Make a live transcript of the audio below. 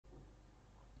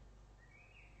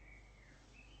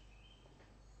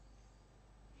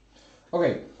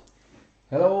Okay,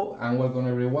 hello and welcome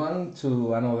everyone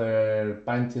to another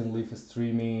painting live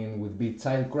streaming with Big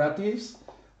Child Creatives.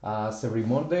 As every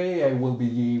Monday, I will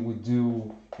be with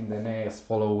you in the next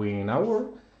following hour.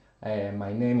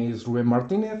 My name is Ruben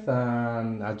Martinez,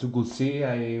 and as you could see,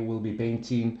 I will be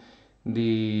painting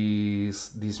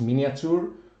this miniature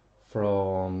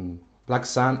from Black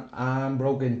Sun and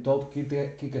Broken Top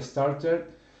Kickstarter,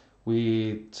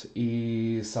 which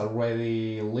is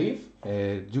already live.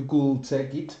 You could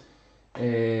check it.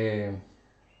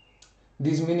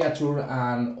 This miniature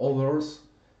and others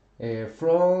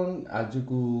from, as you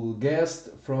could guess,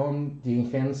 from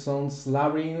Henson's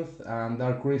Labyrinth and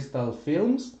Dark Crystal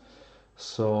films.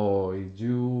 So if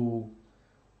you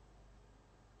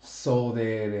saw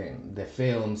the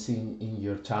films in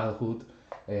your childhood,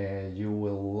 you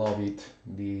will love it,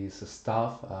 this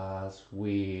stuff, as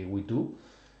we do.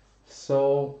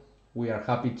 So we are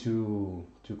happy to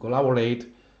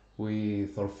collaborate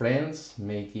with our friends,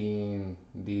 making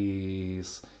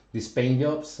these paint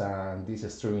jobs and these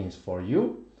streamings for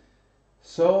you.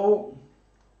 So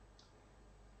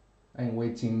I'm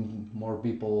waiting more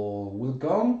people will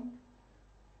come.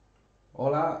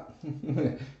 Hola,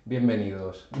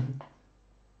 bienvenidos.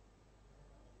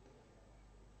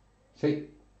 Sí,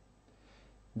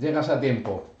 llegas a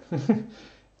tiempo.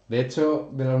 De hecho,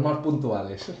 de los más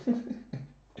puntuales.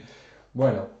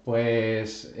 Bueno,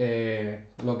 pues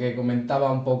lo que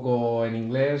comentaba un poco en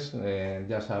inglés,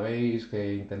 ya sabéis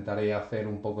que intentaré hacer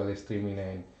un poco de streaming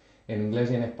en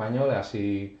inglés y en español,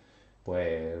 así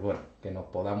pues bueno, que nos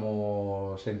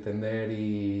podamos entender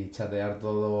y chatear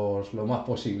todos lo más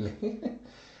posible.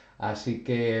 Así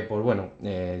que pues bueno,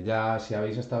 ya si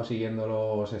habéis estado siguiendo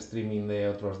los streaming de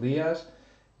otros días,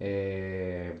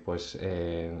 pues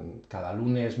cada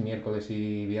lunes, miércoles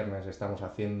y viernes estamos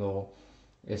haciendo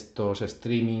estos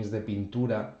streamings de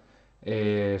pintura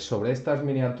sobre estas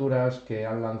miniaturas que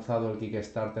han lanzado el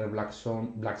Kickstarter Black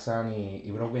Sun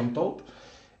y Broken Top.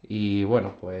 Y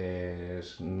bueno,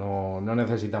 pues no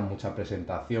necesitan mucha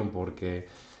presentación porque,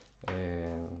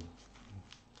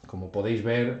 como podéis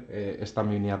ver, esta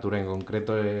miniatura en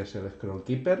concreto es el Scroll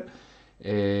Keeper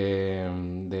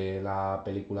de la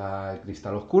película El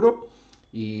Cristal Oscuro.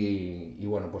 Y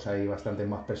bueno, pues hay bastantes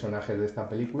más personajes de esta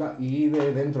película y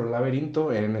de dentro del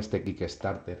laberinto en este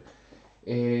Kickstarter.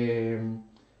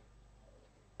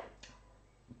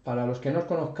 Para los que no os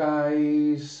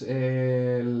conozcáis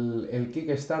el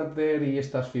Kickstarter y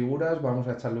estas figuras, vamos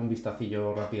a echarle un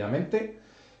vistacillo rápidamente,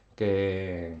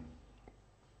 que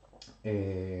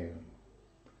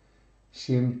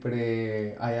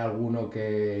siempre hay alguno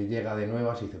que llega de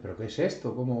nuevas y dice, ¿pero qué es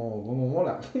esto? ¿Cómo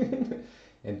mola?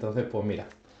 Entonces, pues mira,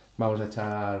 vamos a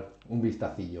echar un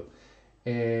vistacillo.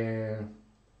 Let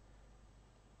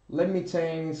me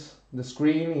change the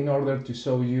screen in order to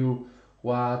show you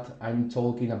what I'm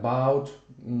talking about.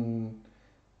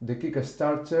 The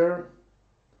Kickstarter,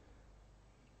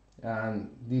 and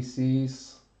this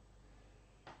is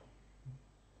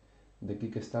the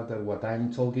Kickstarter, what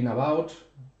I'm talking about,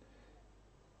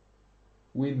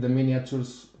 with the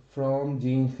miniatures from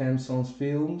Henson's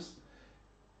films,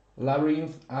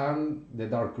 Labyrinth and the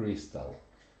Dark Crystal.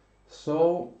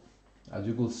 So, as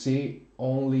you could see,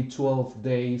 only 12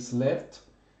 days left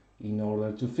in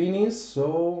order to finish.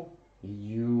 So, if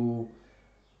you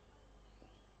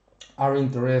are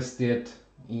interested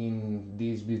in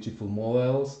these beautiful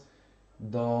models,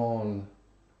 don't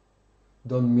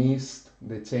miss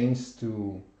the chance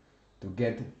to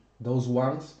get those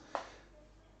ones.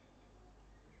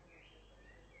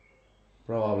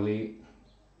 Probably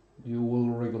you will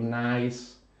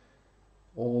recognize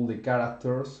all the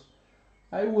characters.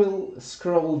 I will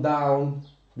scroll down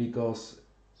because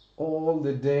all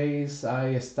the days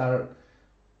I start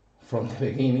from the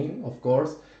beginning, of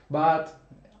course, but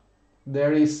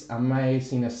there is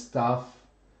amazing stuff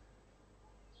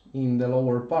in the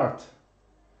lower part.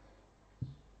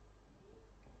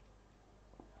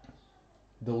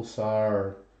 Those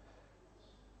are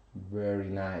very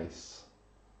nice.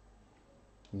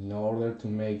 In order to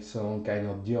make some kind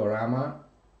of diorama,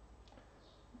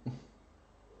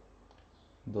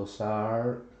 those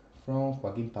are from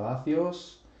Joaquín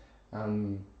Palacios,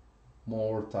 and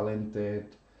more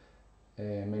talented,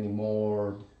 many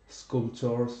more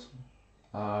sculptors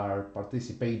are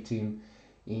participating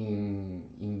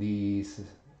in this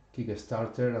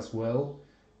Kickstarter as well.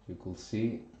 You could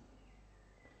see.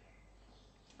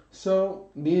 So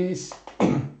this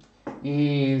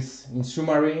is, in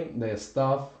summary, the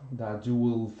stuff that you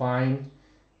will find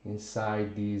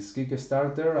inside this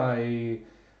Kickstarter.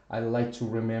 I like to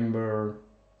remember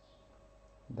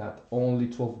that only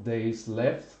 12 days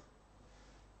left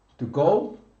to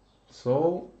go.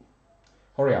 So,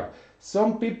 hurry up.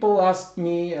 Some people ask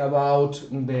me about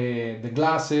the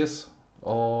glasses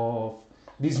of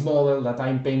this model that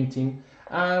I'm painting,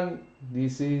 and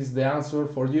this is the answer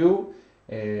for you.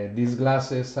 These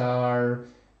glasses are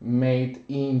made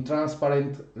in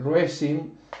transparent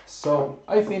resin, so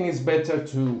I think it's better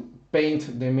to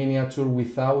paint the miniature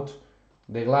without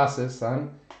the glasses, and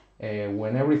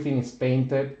when everything is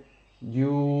painted,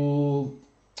 you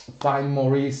find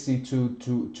more easy to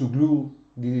glue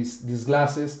these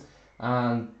glasses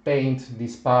and paint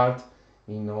this part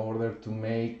in order to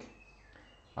make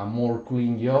a more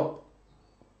clean job.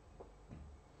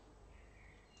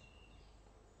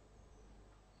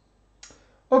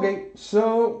 Okay,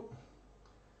 so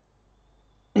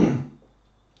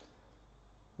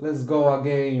let's go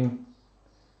again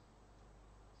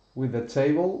with the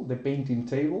table, the painting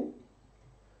table.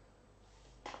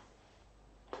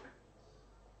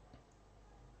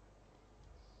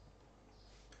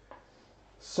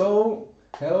 So,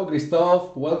 hello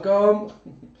Christophe, welcome.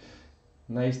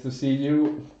 Nice to see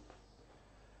you.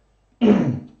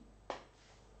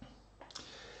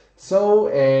 So,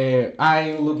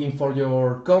 I'm looking for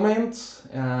your comments,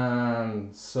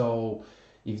 and so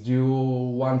if you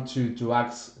want to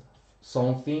ask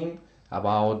something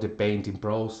about the painting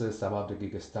process, about the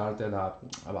Kickstarter,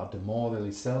 about the model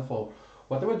itself, or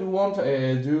whatever you want,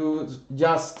 do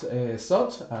just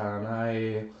search, and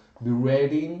I be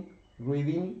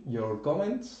reading your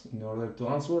comments in order to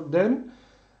answer them.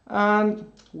 And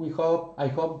I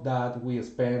hope that we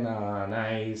spend a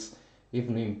nice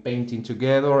evening painting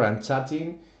together and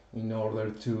chatting in order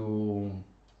to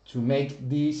make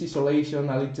this isolation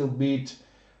a little bit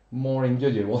more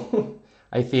enjoyable.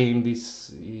 I think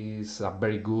this is a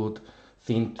very good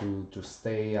thing to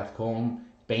stay at home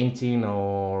painting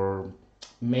or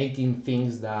making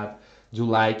things that you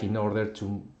like in order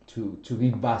to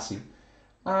be busy.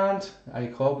 And I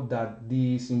hope that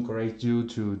this encourages you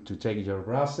to take your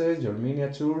brushes, your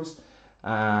miniatures,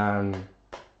 and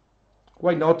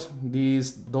why not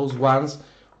those ones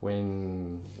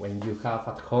when you have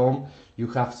at home, you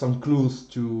have some clues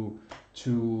to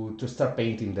start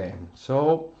painting them.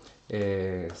 So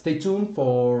stay tuned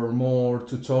for more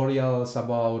tutorials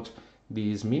about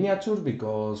these miniatures,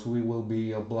 because we will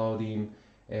be uploading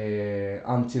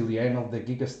until the end of the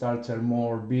Kickstarter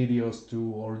more videos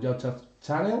to our YouTube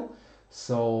channel.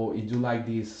 So if you like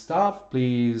this stuff,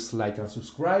 please like and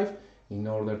subscribe in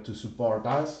order to support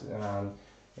us, and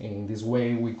in this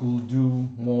way we could do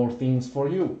more things for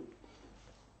you.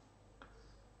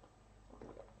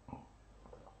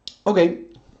 Okay,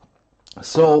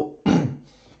 so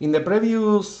in the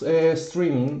previous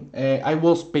streaming I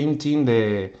was painting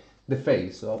the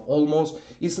face, so almost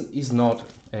is not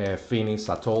finished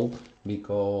at all,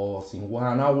 because in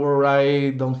 1 hour I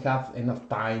don't have enough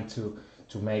time to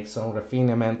make some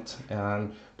refinement,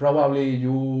 and probably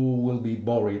you will be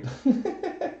bored.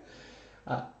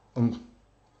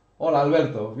 Hola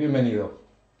Alberto, bienvenido.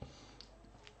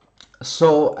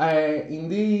 So in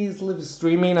this live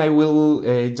streaming I will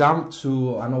jump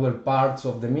to another part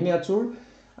of the miniature,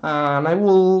 and I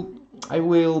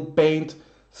will paint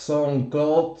some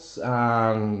clothes,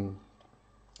 and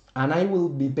I will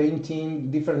be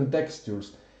painting different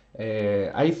textures.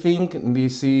 I think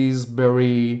this is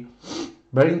very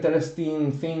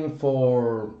interesting thing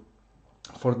for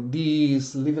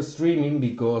this live streaming,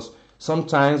 because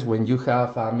sometimes when you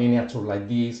have a miniature like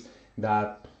this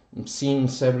that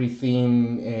seems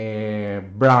everything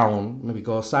brown,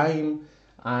 because I'm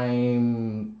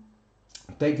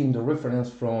taking the reference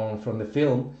from the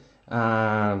film,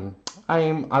 and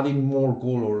I'm adding more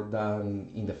color than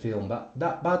in the film,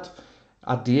 but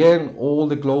at the end all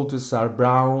the clothes are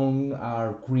brown,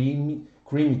 are creamy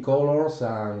colors,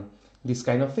 and this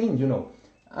kind of thing, you know.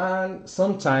 And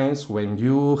sometimes when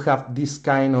you have this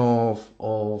kind of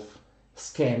color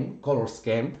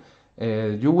scheme,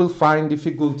 you will find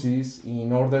difficulties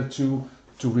in order to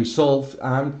resolve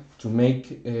and to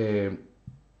make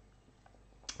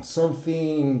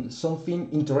something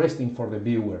interesting for the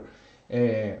viewer.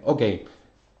 Okay,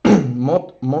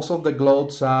 most of the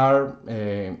clothes are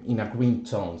in a green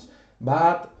tones,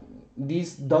 but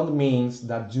this don't mean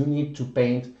that you need to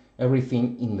paint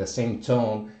everything in the same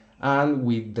tone and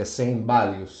with the same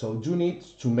value. So you need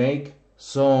to make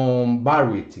some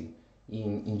variety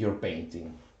in your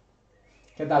painting.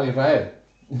 ¿Qué tal, Israel?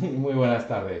 Muy buenas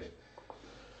tardes.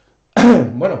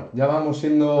 Bueno, ya vamos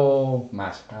siendo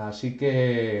más, así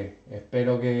que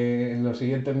espero que en los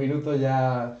siguientes minutos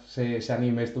ya se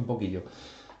anime esto un poquillo.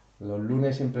 Los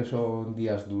lunes siempre son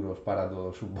días duros para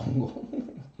todos, supongo.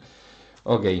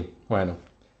 Ok, bueno,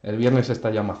 el viernes está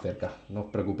ya más cerca, no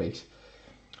os preocupéis.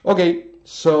 Okay,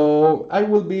 so I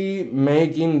will be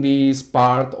making this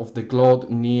part of the cloth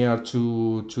near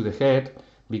to the head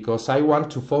because I want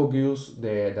to focus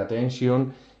the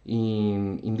attention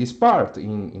in this part,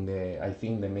 in the, I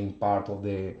think, the main part of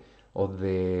the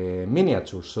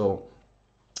miniature. So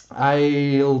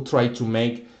I'll try to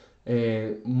make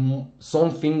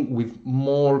something with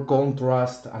more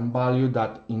contrast and value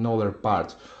than in other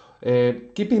parts.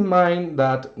 Keep in mind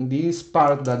that this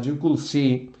part that you could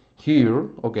see here,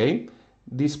 okay,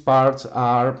 these parts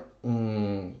are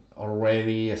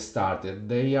already started.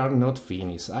 They are not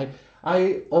finished.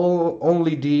 I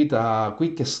only did a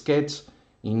quick sketch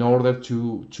in order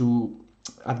to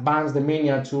advance the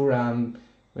miniature and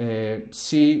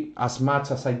see as much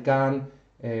as I can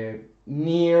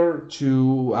near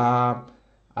to a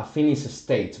finished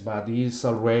state, but it's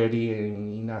already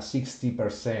in a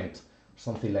 60%,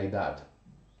 something like that.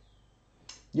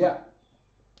 Yeah.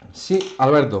 Sí,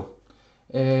 Alberto.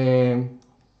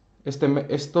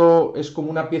 Esto es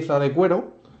como una pieza de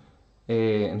cuero,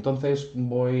 entonces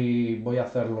voy a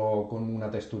hacerlo con una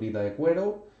texturita de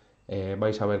cuero.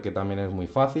 Vais a ver que también es muy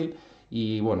fácil.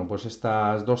 Y bueno, pues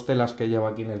estas dos telas que lleva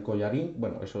aquí en el collarín,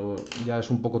 bueno, eso ya es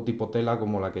un poco tipo tela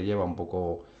como la que lleva un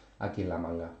poco aquí en la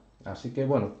manga. Así que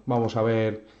bueno, vamos a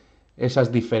ver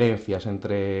esas diferencias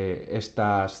entre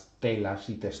estas telas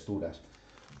y texturas.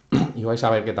 Y vais a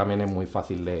ver que también es muy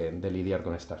fácil de lidiar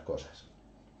con estas cosas.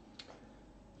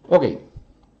 Ok.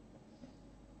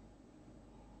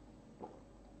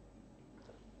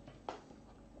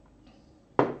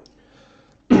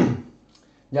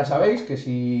 Ya sabéis que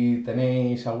si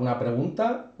tenéis alguna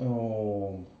pregunta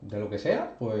o de lo que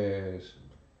sea, pues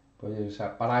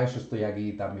para eso estoy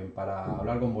aquí también, para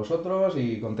hablar con vosotros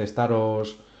y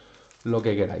contestaros lo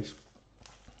que queráis.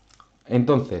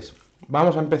 Entonces,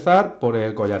 vamos a empezar por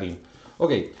el collarín.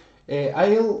 Ok,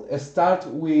 I'll start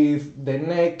with the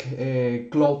neck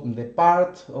cloth, the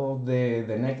part of the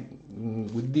neck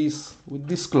with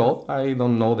this cloth. I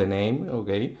don't know the name,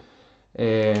 okay.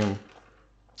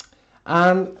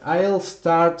 And I'll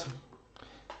start,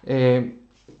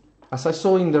 as I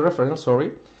saw in the reference,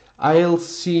 sorry, I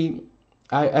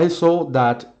saw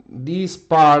that this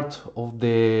part of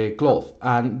the cloth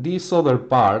and this other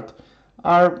part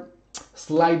are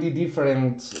slightly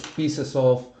different pieces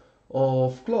of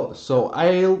cloth. So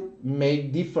I'll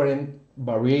make different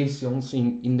variations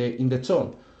in the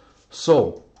tone.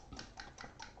 So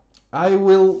I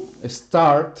will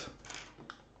start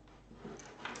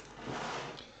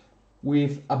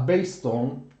with a base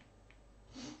tone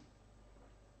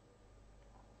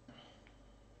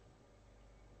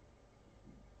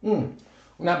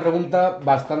Una pregunta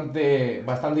bastante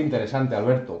interesante,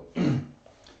 Alberto.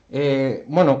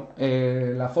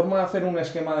 La forma de hacer un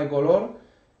esquema de color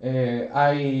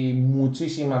hay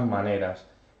muchísimas maneras.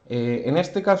 En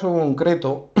este caso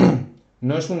concreto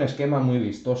no es un esquema muy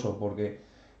vistoso porque,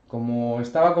 como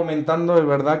estaba comentando, es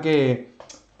verdad que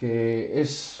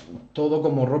es todo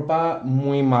como ropa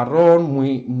muy marrón,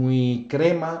 muy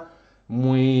crema,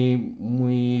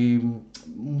 muy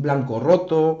blanco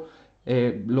roto.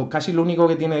 Casi lo único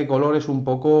que tiene de color es un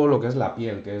poco lo que es la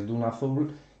piel, que es de un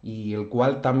azul, y el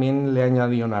cual también le he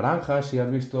añadido naranja, si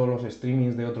has visto los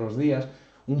streamings de otros días,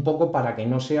 un poco para que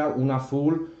no sea un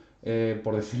azul,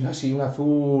 por decirlo así, un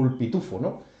azul pitufo,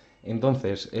 ¿no?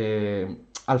 Entonces,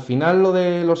 al final lo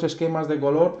de los esquemas de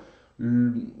color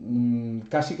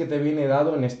casi que te viene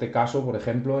dado en este caso, por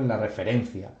ejemplo, en la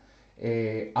referencia.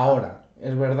 Ahora,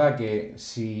 es verdad que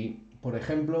si, por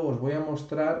ejemplo, os voy a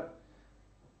mostrar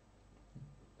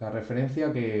la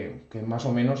referencia que más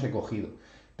o menos he cogido.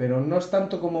 Pero no es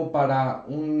tanto como para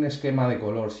un esquema de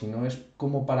color, sino es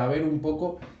como para ver un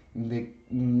poco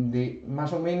de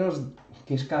más o menos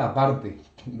qué es cada parte,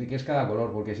 de qué es cada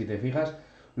color, porque si te fijas,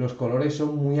 los colores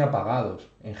son muy apagados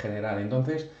en general.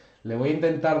 Entonces, le voy a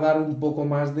intentar dar un poco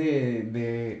más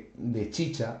de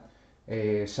chicha,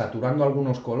 saturando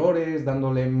algunos colores,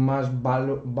 dándole más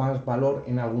valor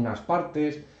en algunas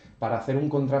partes, para hacer un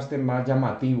contraste más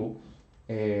llamativo.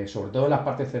 Sobre todo en las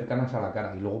partes cercanas a la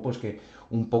cara, y luego pues que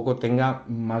un poco tenga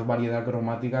más variedad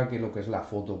cromática que lo que es la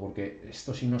foto, porque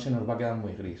esto si no se nos va a quedar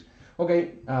muy gris. Ok,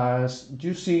 as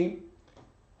you see,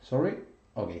 sorry,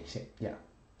 okay, yeah,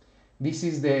 this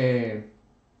is the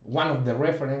one of the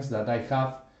reference that I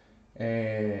have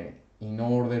in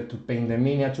order to paint the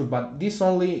miniature, but this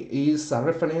only is a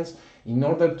reference in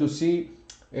order to see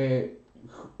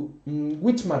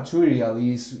which material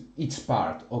is each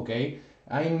part, okay?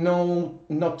 I'm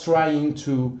not trying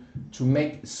to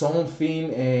make something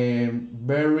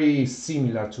very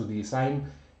similar to this. I'm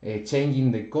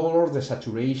changing the colors, the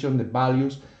saturation, the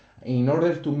values, in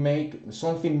order to make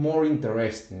something more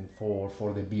interesting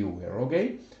for the viewer,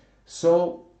 okay?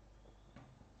 So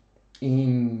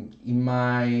in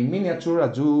my miniature,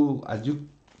 as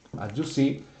you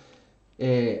see,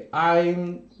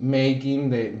 I'm making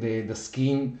the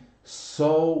skin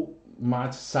so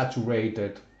much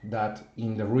saturated that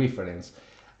in the reference.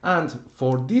 And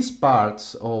for these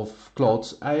parts of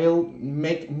clothes, I'll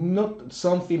make not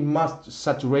something much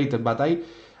saturated, but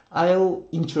I'll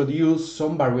introduce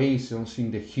some variations in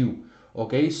the hue.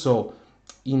 Okay, so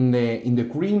in the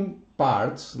cream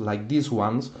parts, like these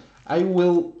ones, I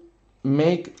will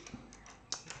make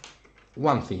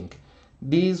one thing.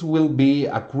 This will be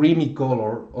a creamy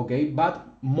color, okay, but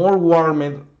more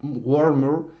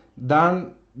warmer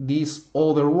than this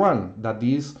other one that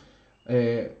is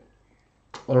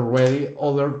already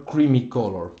other creamy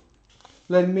color.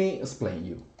 Let me explain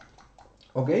you,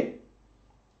 okay?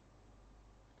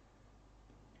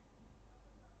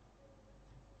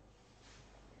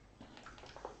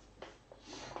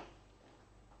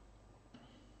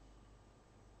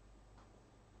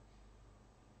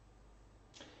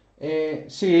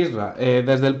 Sí, Isra,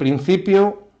 desde el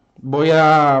principio voy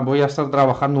a estar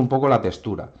trabajando un poco la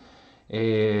textura.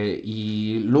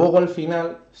 Y luego al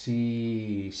final,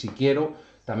 si quiero,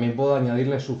 también puedo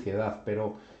añadirle suciedad,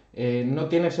 pero no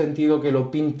tiene sentido que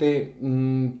lo pinte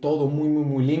todo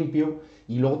muy limpio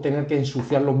y luego tener que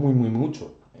ensuciarlo muy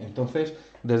mucho. Entonces,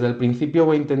 desde el principio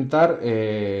voy a intentar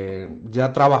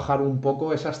ya trabajar un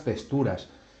poco esas texturas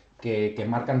que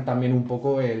marcan también un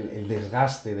poco el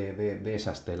desgaste de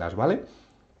esas telas, ¿vale?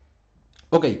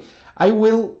 Okay, I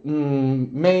will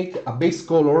make a base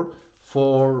color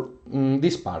for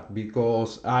this part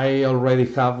because I already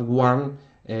have one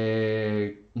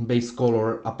base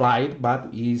color applied, but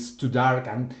it's too dark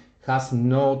and has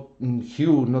no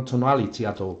hue, no tonality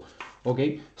at all.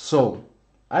 Okay, so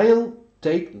I'll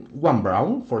take one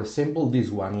brown. For example, this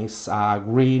one is a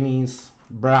greenish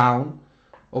brown.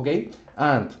 Okay,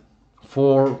 and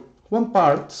for one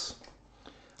part,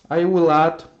 I will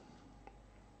add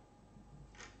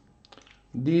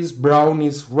this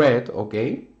brownish red,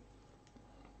 okay?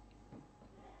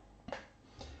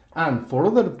 And for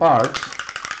other parts,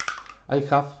 I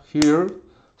have here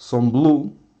some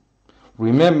blue.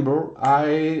 Remember,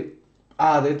 I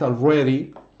added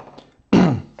already.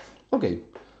 Okay,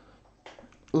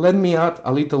 let me add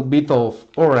a little bit of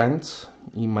orange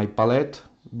in my palette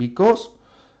because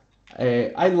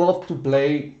I love to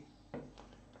play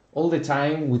all the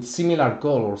time with similar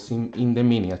colors in the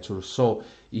miniature. So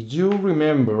if you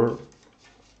remember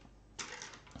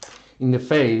in the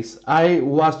face, I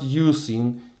was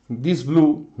using this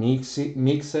blue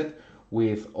mixed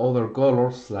with other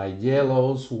colors like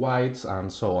yellows, whites,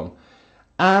 and so on.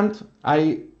 And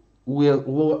I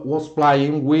was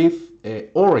playing with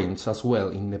orange as well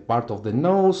in the part of the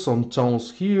nose, some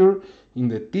tones here, in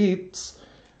the tips,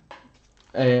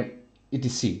 etc.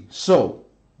 So,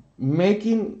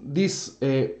 making this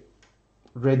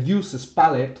reduced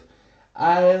palette,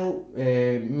 I'll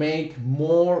make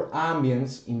more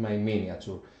ambience in my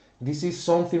miniature. This is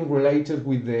something related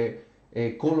with the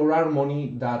color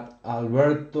harmony that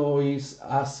Alberto is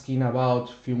asking about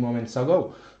a few moments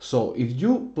ago. So if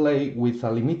you play with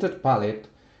a limited palette,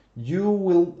 you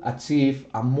will achieve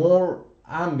a more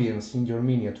ambience in your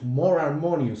miniature, more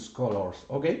harmonious colors,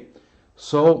 okay?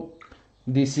 So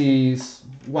this is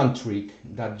one trick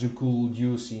that you could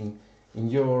use in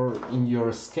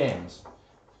your schemes.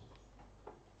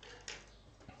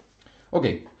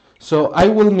 Okay, so I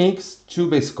will mix two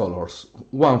base colors,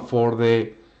 one for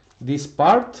this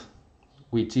part,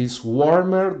 which is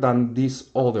warmer than this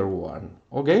other one,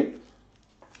 okay?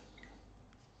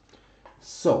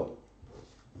 So,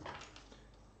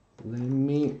 let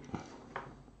me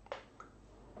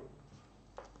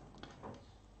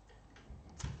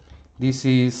this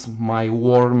is my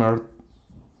warmer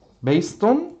base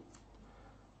tone,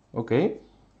 okay?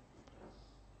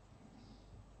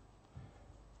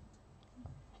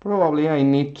 Probably I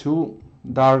need to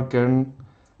darken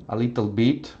a little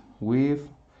bit with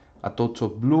a touch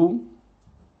of blue.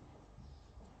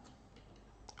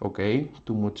 Okay,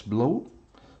 too much blue.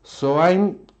 So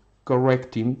I'm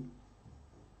correcting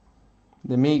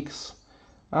the mix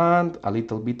and a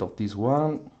little bit of this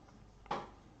one.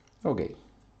 Okay.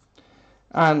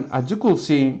 And as you could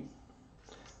see,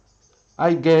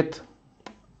 I get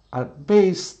a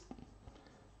base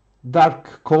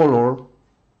dark color,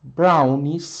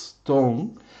 brownish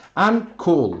tone, and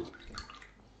cold.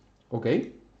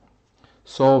 Okay,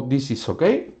 so this is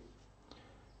okay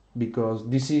because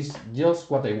this is just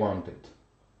what I wanted.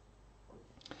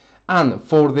 And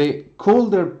for the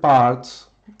colder parts,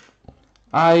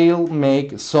 I'll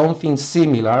make something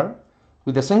similar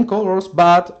with the same colors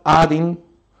but adding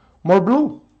more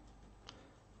blue.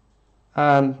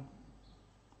 And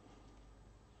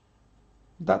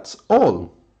that's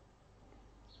all.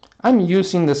 I'm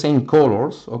using the same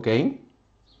colors, okay?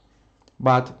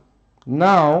 But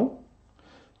now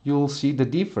you'll see the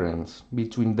difference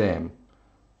between them.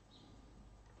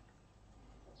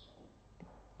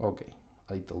 Okay,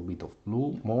 a little bit of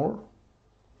blue more.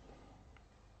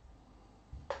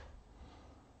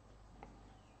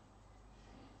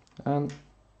 And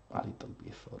a little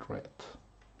bit of red.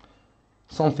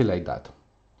 Something like that.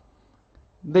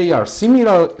 They are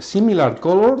similar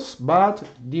colors, but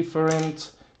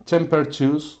different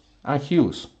temperatures and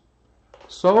hues.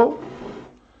 So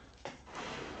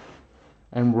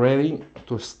I'm ready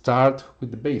to start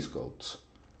with the base coats.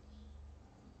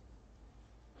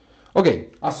 Okay,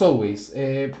 as always,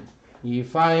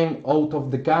 if I'm out of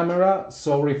the camera,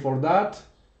 sorry for that.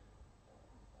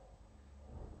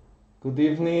 Good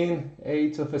evening,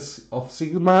 Age of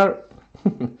Sigmar.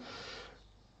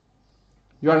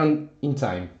 You are in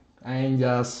time. I'm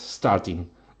just starting.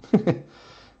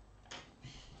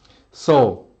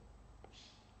 So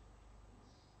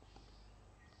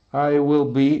I will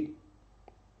be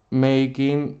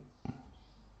making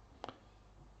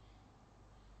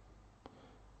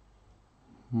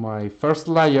my first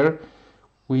layer,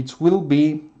 which will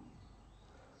be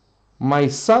my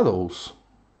shadows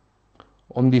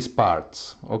on these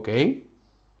parts, okay?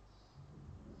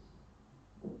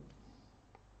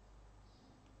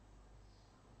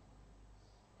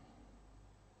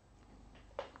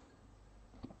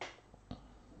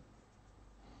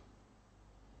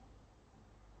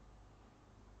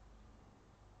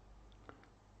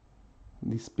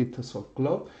 This pieces of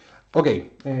cloth. Okay,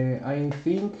 I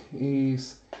think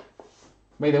is,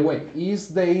 by the way,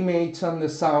 is the image and the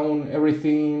sound,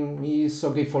 everything is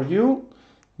okay for you?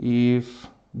 If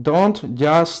don't,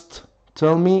 just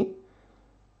tell me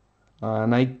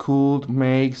and I could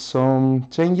make some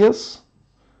changes.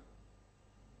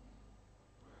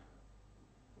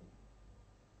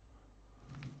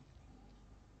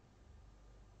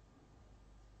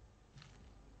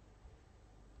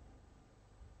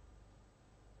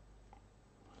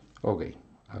 Okay,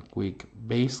 a quick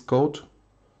base coat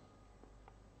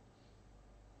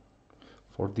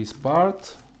for this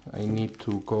part. I need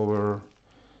to cover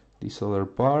this other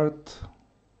part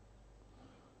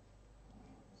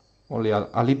only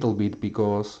a little bit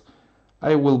because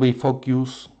I will be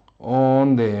focused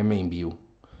on the main view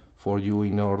for you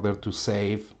in order to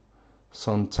save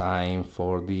some time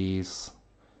for this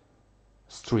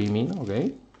streaming,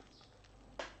 okay?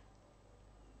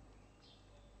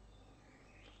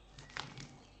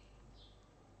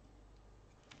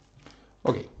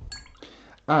 Okay,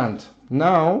 and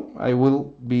now I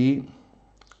will be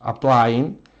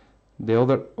applying the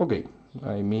other, okay,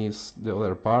 I missed the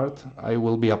other part. I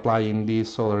will be applying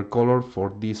this other color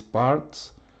for these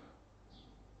parts.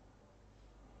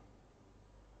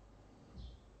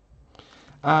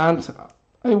 And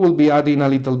I will be adding a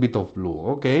little bit of blue,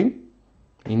 okay,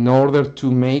 in order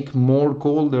to make more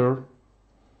colder.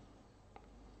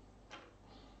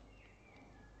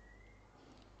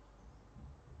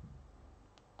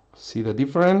 See the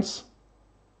difference?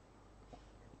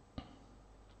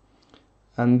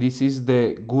 And this is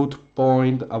the good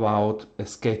point about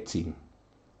sketching.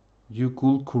 You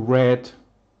could correct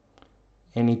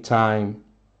anytime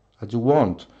as you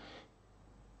want.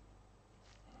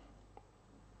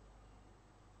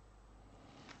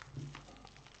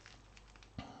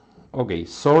 Okay,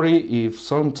 sorry if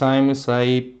sometimes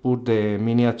I put the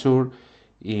miniature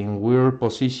in weird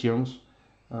positions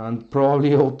and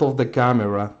probably out of the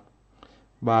camera,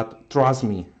 but trust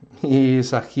me, it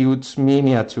is a huge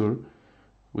miniature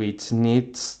which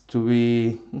needs to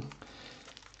be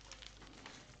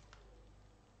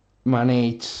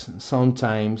managed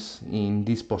sometimes in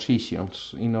these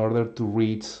positions in order to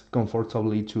reach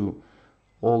comfortably to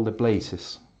all the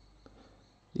places.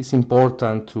 It's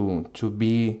important to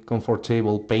be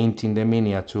comfortable painting the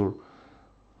miniature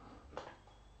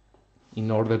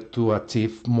in order to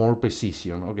achieve more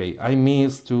precision. Okay, I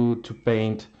missed to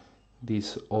paint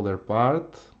this other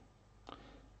part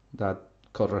that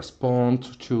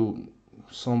corresponds to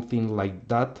something like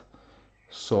that,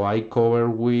 so I cover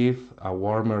with a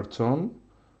warmer tone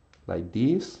like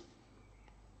this.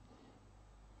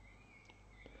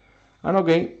 And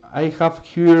okay, I have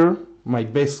here my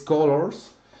base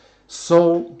colors,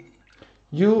 so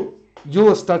you'll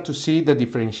start to see the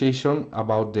differentiation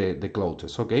about the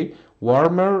clothes, okay?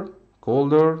 Warmer,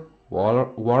 colder,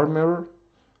 warmer,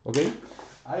 okay?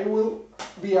 I will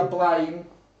be applying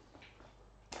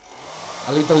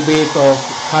a little bit of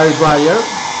hair dryer.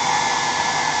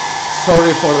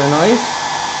 Sorry for the noise.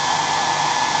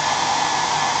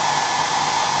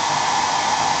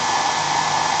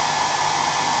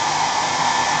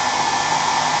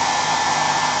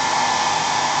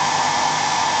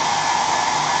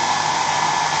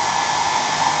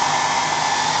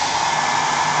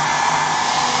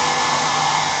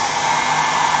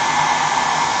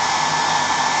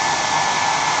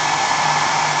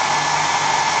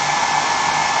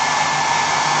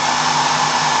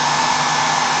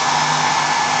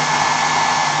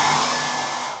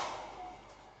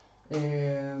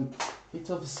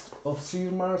 Of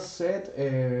Sirmar said,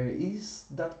 is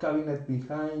that cabinet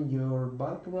behind your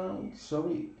background?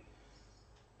 Sorry,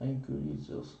 I'm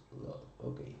curious.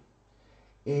 Okay.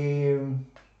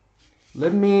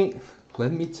 Let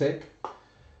me check,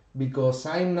 because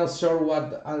I'm not sure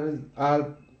what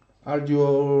are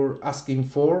you asking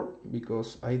for,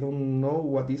 because I don't know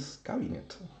what is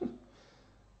cabinet.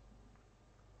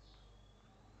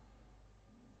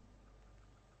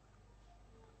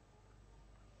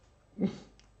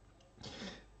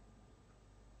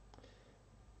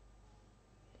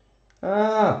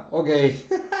 Ah, okay.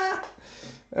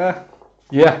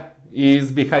 Yeah,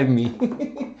 it's behind me.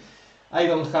 I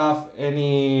don't have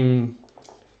any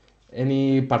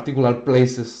particular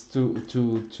places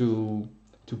to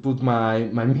put my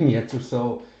miniature.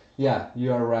 So yeah,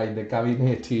 you are right. The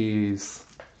cabinet is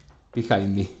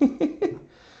behind me.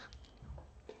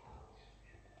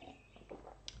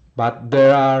 But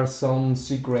there are some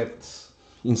secrets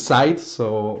inside,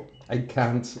 so I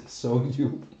can't show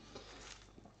you.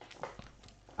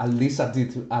 At least at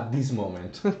this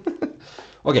moment.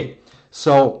 Okay,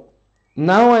 so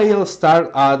now I'll start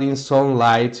adding some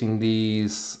lights in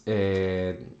these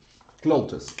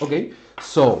clothes. Okay,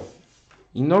 so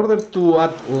in order to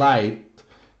add light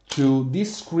to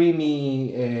these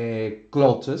creamy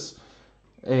clothes,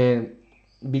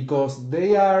 because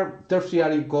they are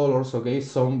tertiary colors, okay,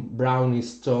 some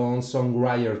brownish tones, some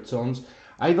grayer tones,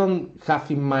 I don't have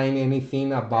in mind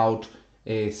anything about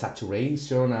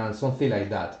saturation and something like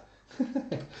that.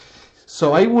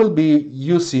 So I will be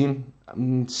using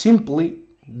simply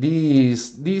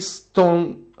this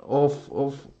tone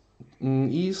of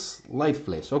is light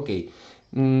flesh. Okay,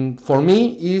 for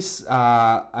me is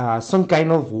some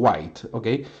kind of white.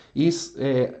 Okay, is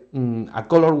a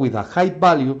color with a high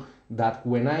value that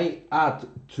when I add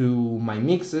to my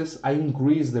mixes, I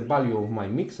increase the value of my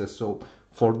mixes. So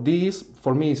for this,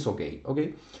 for me, it's okay.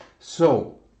 Okay,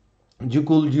 so you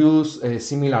could use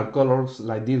similar colors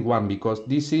like this one, because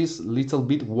this is a little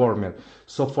bit warmer.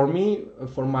 So for me,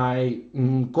 for my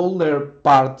colder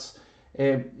parts,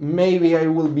 maybe I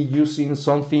will be using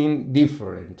something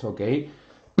different, okay?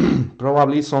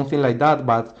 Probably something like that,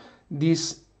 but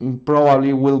this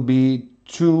probably will be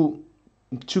too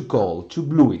cold, too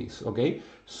bluish, okay?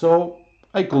 So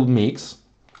I could mix.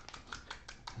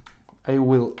 I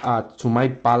will add to my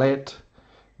palette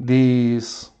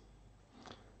this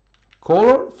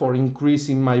color for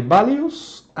increasing my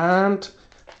values, and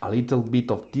a little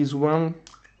bit of this one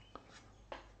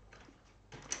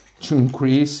to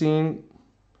increasing,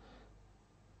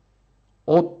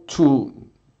 or to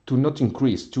not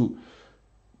increase, to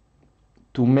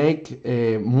make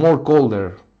more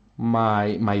colder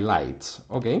my lights.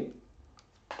 Okay,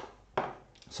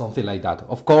 something like that.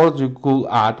 Of course you could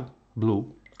add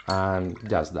blue and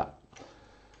just that.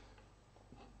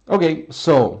 Okay,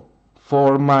 so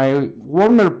for my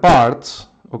warmer parts,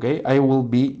 okay, I will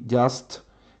be just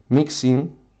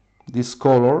mixing this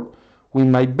color with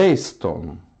my base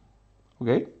tone,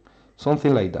 okay,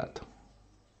 something like that.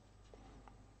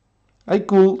 I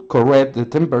could correct the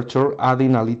temperature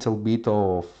adding a little bit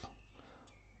of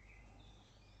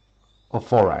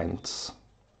orange.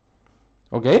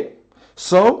 Okay,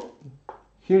 so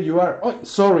here you are. Oh,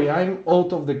 sorry, I'm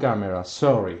out of the camera.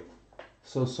 Sorry,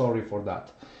 so sorry for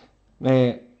that.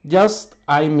 Just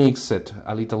I mixed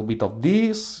a little bit of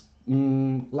this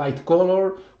light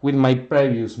color with my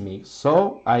previous mix,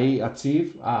 so I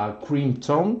achieve a cream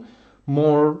tone,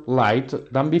 more light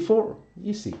than before.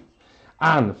 Easy.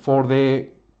 And for the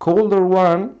colder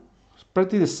one, it's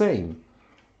pretty the same.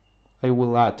 I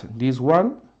will add this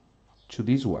one to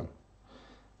this one,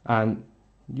 and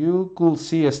you could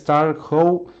see start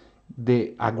how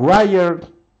the grayer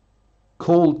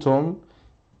cold tone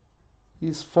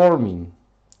is forming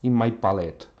in my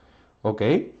palette.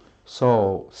 Okay,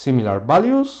 so similar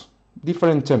values,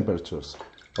 different temperatures.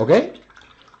 Okay.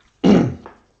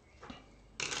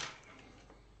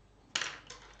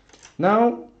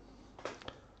 Now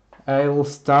I will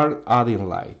start adding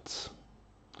lights.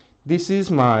 This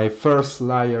is my first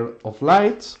layer of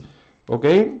lights.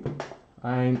 Okay,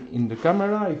 I'm in the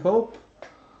camera, I hope.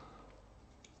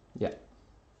 Yeah.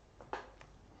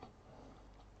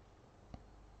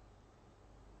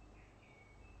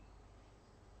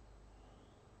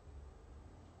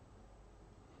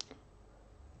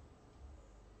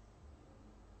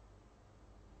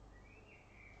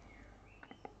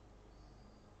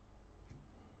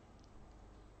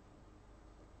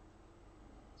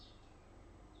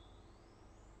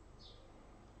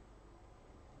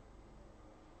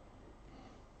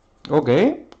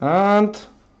 Okay, and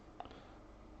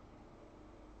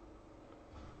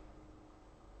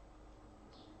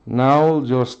now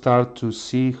you start to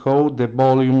see how the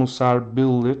volumes are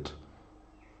built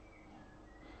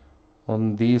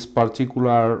on these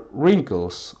particular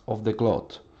wrinkles of the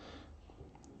cloth.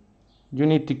 You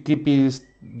need to keep these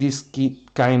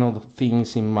kind of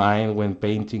things in mind when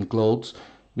painting clothes,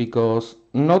 because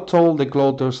not all the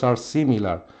clothes are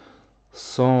similar.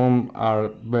 Some are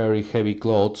very heavy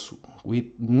clothes with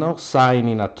no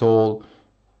signing at all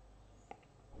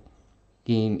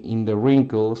in the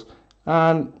wrinkles,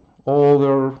 and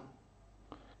other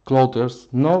clothes,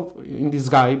 not in this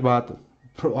guy, but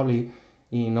probably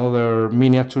in other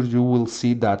miniatures, you will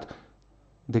see that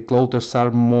the clothes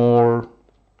are more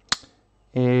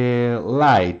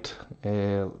light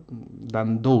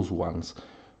than those ones,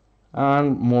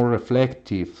 and more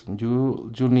reflective. You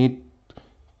need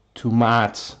to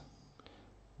match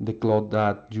the cloth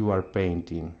that you are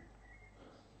painting.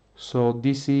 So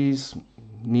this is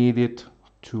needed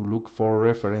to look for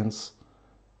reference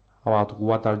about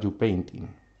what are you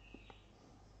painting.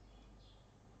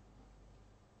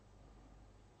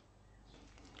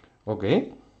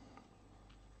 Okay.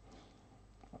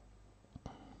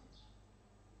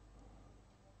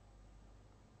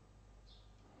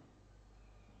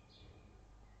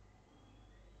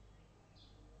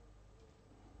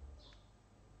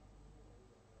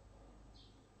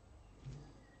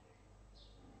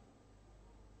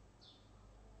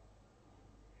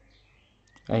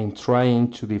 I'm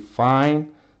trying to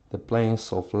define the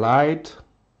planes of light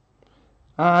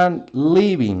and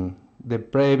leaving the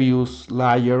previous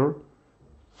layer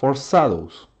for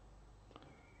shadows.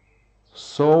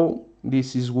 So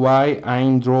this is why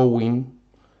I'm drawing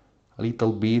a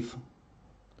little bit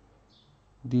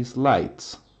these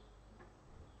lights.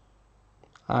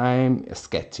 I'm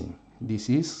sketching. This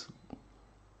is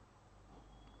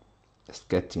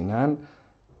sketching, and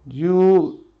if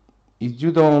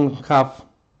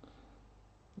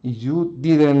you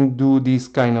didn't do these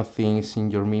kind of things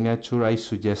in your miniature, I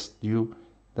suggest you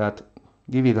that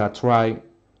give it a try,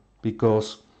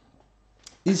 because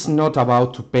it's not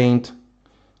about to paint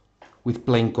with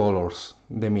plain colors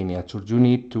the miniature. You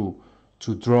need to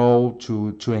draw,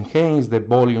 to enhance the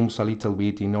volumes a little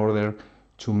bit in order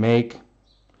to make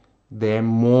them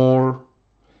more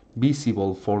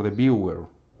visible for the viewer,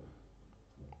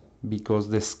 because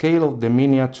the scale of the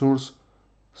miniatures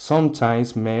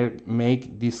sometimes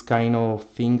make this kind of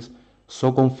things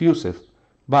so confused.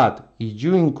 But if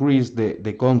you increase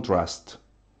the contrast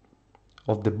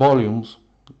of the volumes,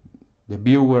 the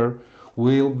viewer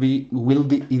will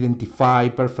identify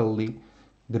perfectly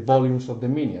the volumes of the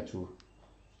miniature.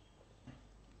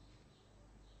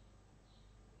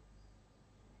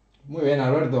 Muy bien,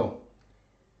 Alberto.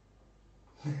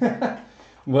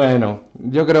 Bueno,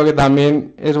 yo creo que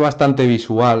también es bastante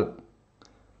visual,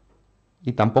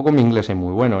 y tampoco mi inglés es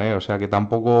muy bueno, o sea que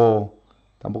tampoco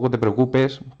te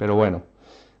preocupes, pero bueno,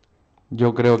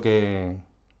 yo creo que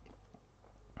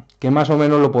más o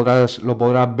menos lo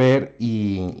podrás ver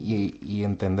y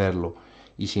entenderlo.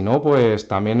 Y si no, pues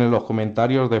también en los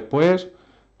comentarios después,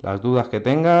 las dudas que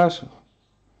tengas,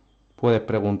 puedes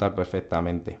preguntar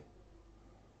perfectamente.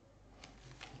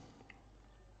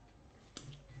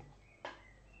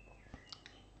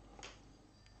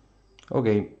 Ok.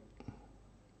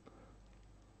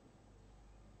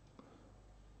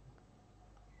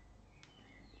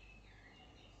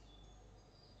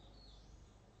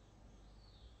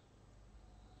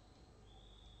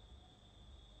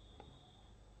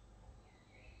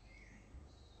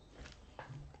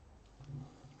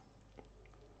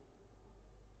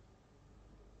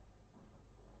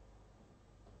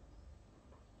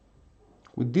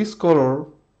 With this color,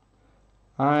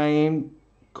 I'm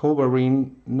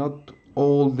covering not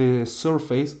all the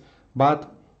surface, but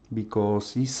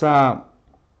because it's a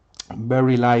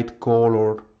very light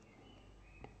color,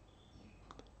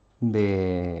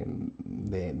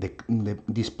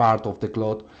 this part of the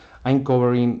cloth, I'm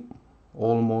covering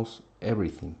almost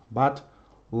everything, but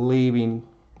leaving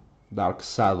dark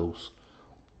shadows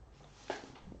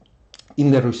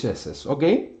in the recesses.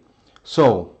 Okay,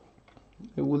 so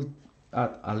I will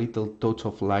add a little touch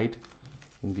of light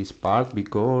in this part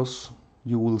because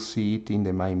you will see it in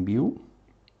the main view.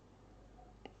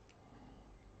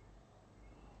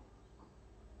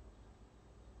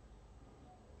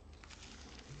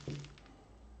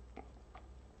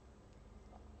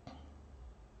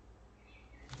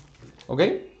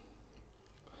 Okay,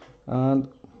 and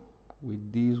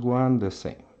with this one the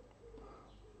same.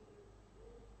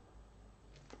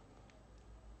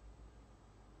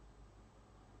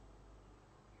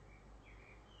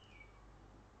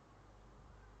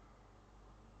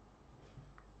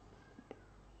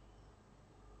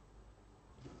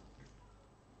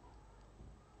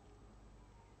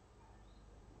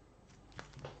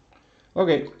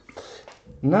 Okay,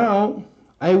 now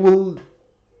I will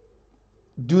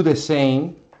do the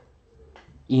same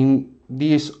in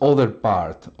this other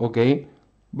part, okay,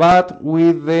 but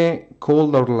with the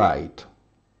color light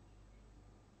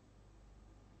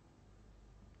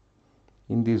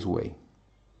in this way.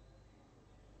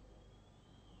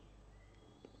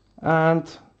 And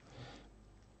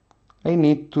I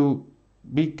need to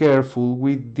be careful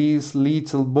with these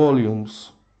little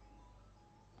volumes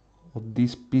of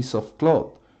this piece of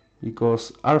cloth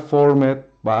because are formed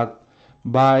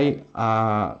by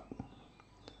a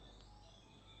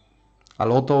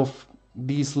lot of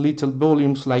these little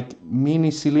volumes like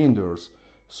mini cylinders,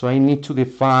 so I need to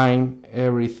define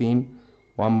everything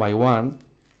one by one.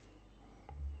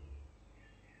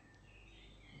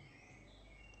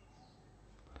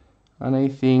 And I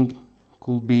think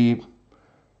could be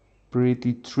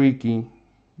pretty tricky,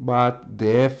 but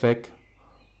the effect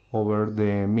over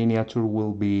the miniature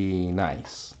will be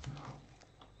nice.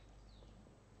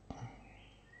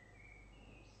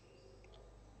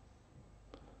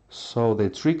 So the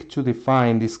trick to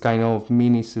define this kind of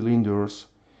mini cylinders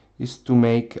is to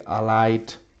make a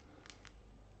light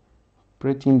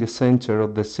pretty in the center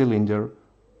of the cylinder,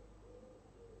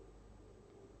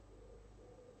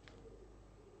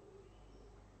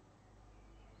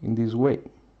 in this way.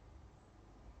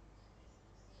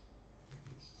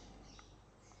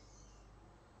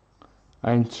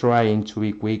 I'm trying to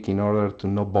be quick in order to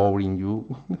not boring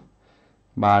you,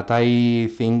 but I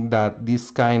think that this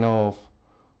kind of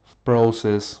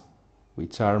process,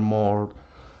 which are more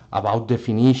about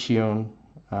definition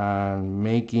and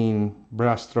making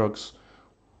brushstrokes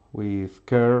with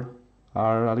care,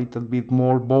 are a little bit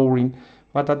more boring,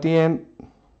 but at the end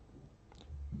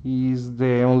is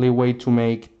the only way to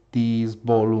make these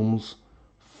volumes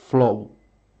flow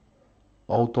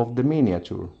out of the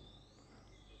miniature.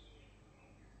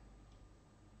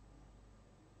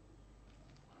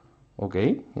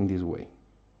 Okay, in this way.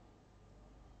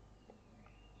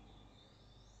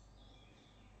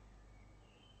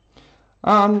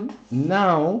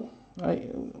 Now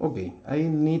I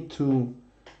need to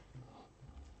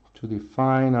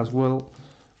define as well.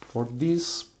 For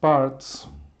these parts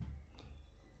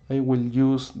I will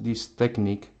use this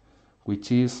technique,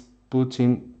 which is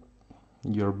putting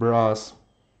your brush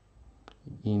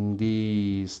in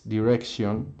this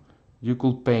direction. You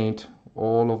could paint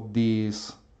all of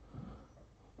these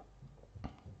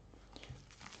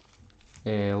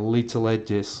little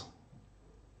edges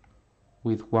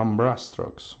with one brush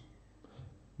strokes,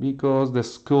 because the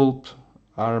sculpts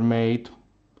are made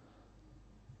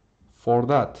for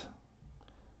that.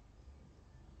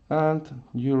 And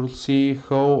you'll see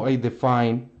how I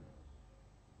define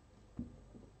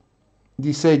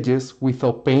these edges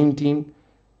without painting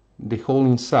the whole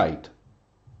inside.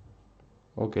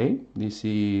 Okay, this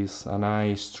is a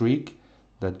nice trick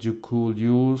that you could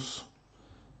use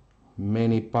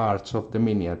many parts of the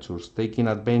miniatures, taking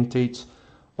advantage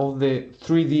of the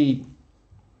 3D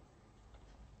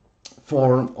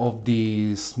form of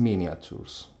these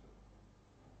miniatures.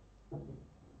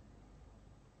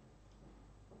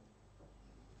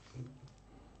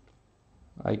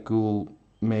 I could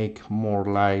make more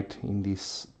light in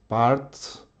these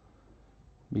parts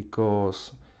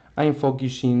because I'm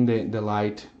focusing the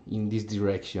light in this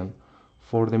direction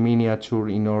for the miniature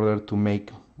in order to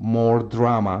make more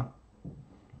drama.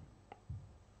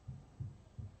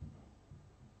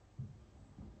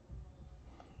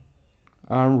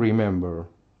 And remember,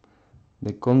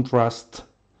 the contrast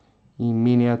in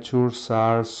miniatures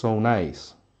are so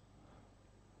nice.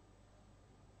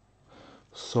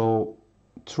 So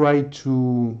try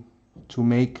to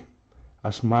make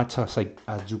as much as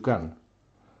you can.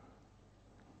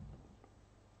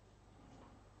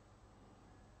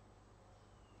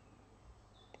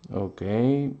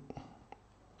 Okay,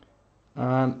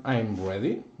 and I'm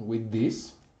ready with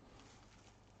this.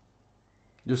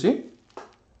 You see?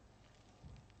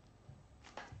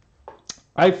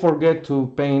 I forget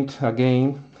to paint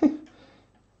again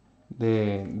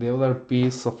the other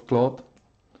piece of cloth,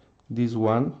 this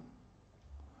one,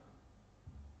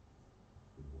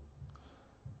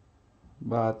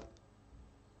 but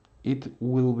it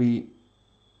will be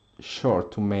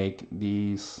short to make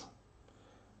this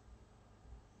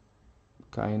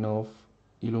kind of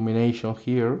illumination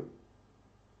here.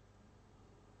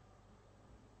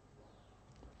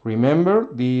 Remember,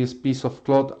 this piece of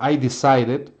cloth I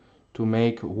decided to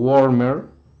make warmer,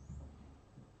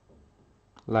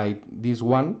 like this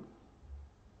one,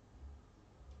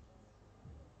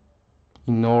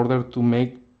 in order to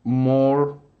make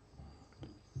more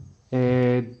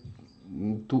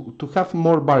to have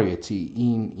more variety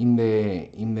in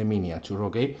the miniature.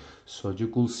 Okay, so you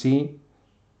could see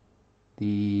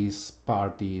this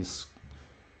part is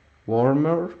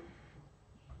warmer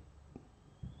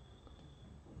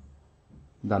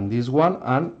than this one,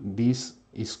 and this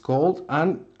is cold,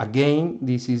 and again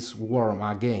this is warm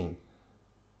again.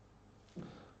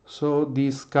 So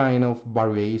these kind of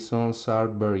variations are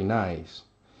very nice.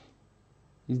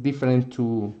 It's different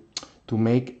to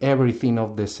make everything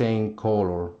of the same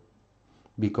color,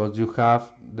 because you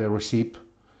have the recipe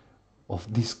of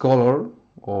this color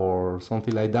or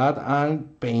something like that,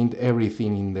 and paint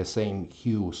everything in the same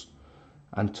hues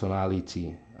and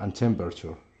tonality and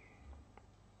temperature.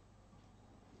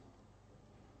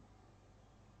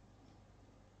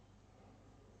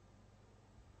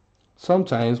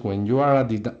 Sometimes when you are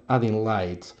adding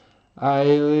lights,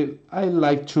 I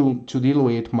like to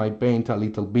dilute my paint a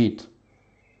little bit,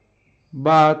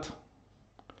 but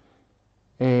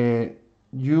you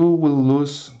will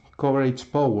lose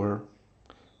coverage power,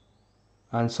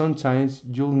 and sometimes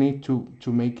you'll need to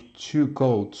make two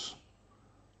coats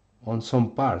on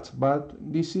some parts, but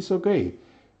this is okay.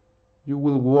 You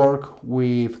will work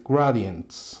with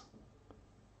gradients,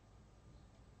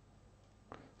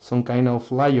 some kind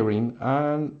of layering,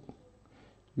 and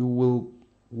you will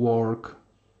work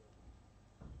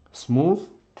smooth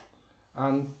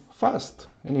and fast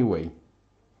anyway.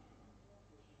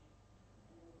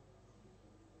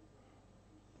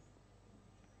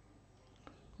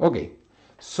 Okay,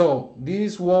 so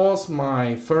this was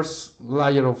my first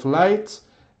layer of lights,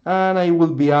 and I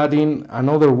will be adding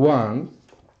another one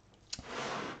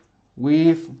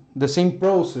with the same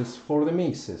process for the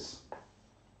mixes.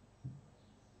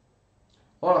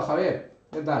 Hola Javier,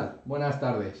 ¿qué tal? Buenas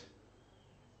tardes.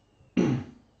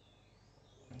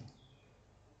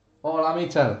 Hola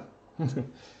Michal.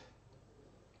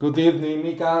 Good evening,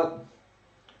 Michael.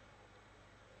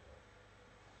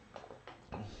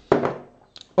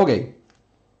 Okay,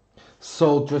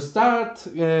 so to start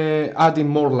adding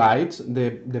more lights,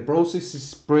 the process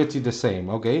is pretty the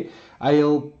same. Okay,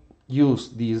 I'll use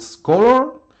this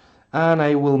color and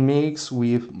I will mix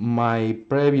with my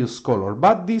previous color,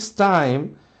 but this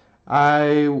time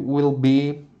I will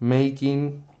be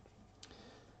making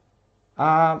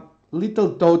a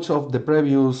little touch of the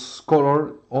previous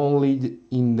color only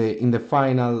in the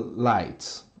final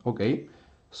lights. Okay,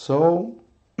 so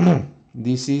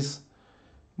this is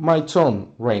my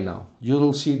tone right now.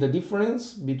 You'll see the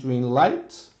difference between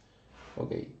lights.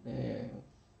 Okay,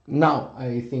 now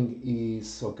I think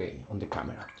it's okay on the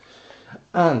camera.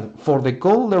 And for the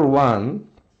colder one,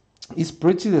 it's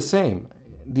pretty the same.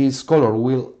 This color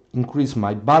will increase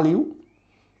my value,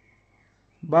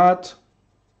 but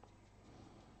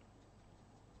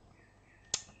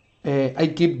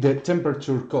I keep the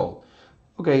temperature cold.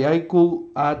 Okay, I could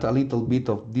add a little bit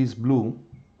of this blue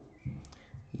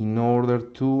in order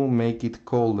to make it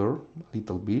colder a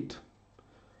little bit.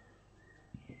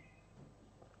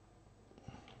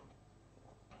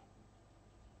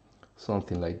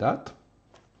 Something like that.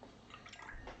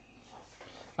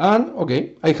 And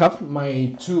okay, I have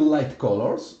my two light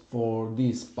colors for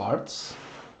these parts.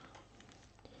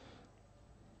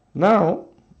 Now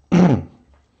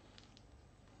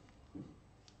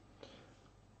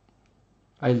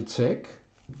I'll check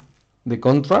the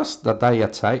contrast that I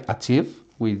achieve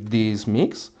with this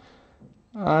mix,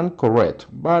 and correct,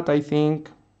 but I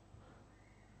think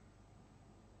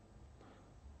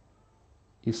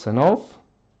it's enough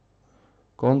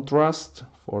contrast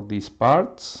for these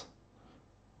parts,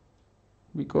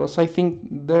 because I think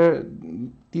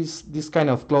this kind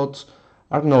of clothes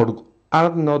are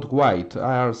not white,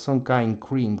 are some kind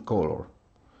cream color.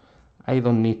 I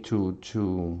don't need to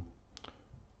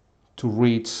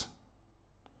reach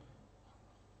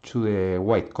to the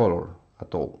white color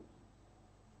at all.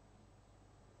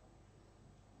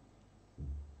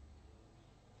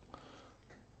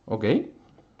 Okay,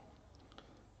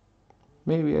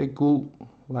 maybe I could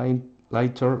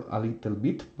lighter a little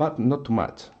bit, but not too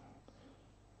much.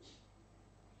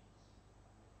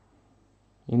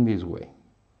 in this way.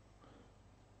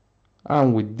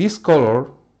 And with this color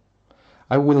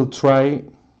I will try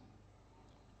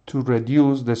to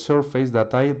reduce the surface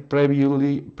that I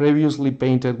previously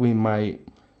painted with my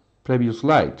previous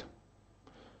light.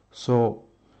 So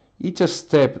each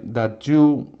step that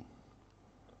you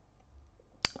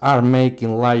are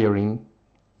making layering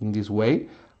in this way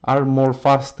are more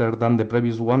faster than the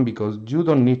previous one, because you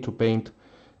don't need to paint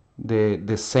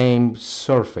the same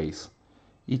surface.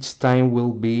 Each time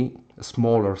will be a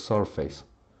smaller surface.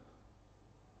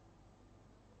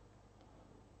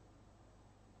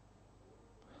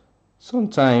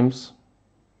 Sometimes,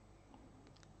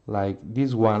 like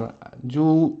this one,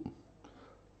 you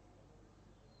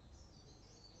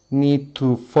need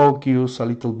to focus a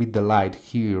little bit the light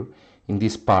here in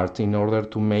this part in order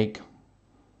to make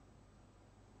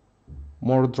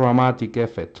more dramatic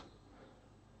effect.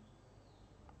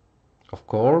 Of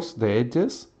course, the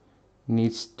edges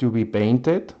needs to be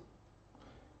painted,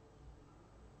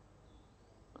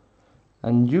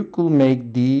 and you could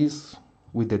make this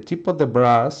with the tip of the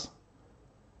brush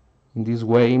in this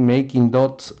way, making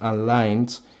dots and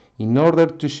lines in order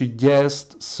to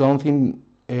suggest something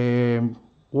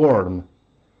warm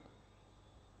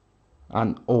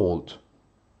and old.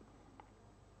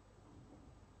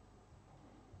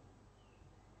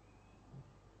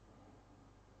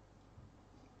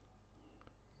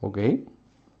 Okay.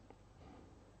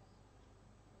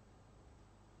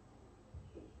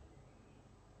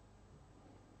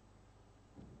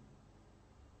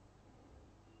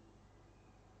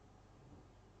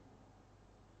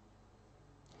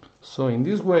 So in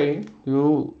this way,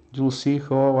 you'll see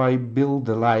how I build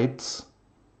the lights.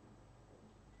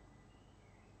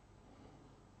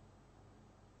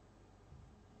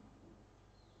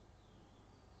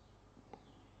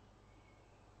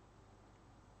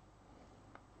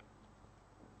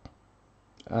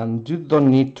 And you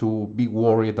don't need to be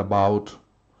worried about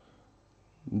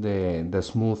the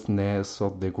smoothness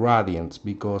of the gradients,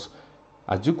 because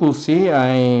as you could see,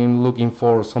 I'm looking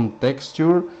for some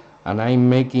texture and I'm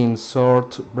making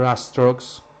short brush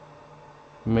strokes,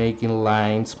 making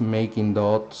lines, making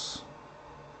dots,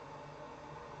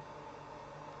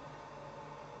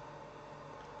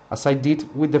 as I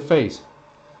did with the face.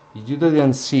 If you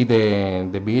didn't see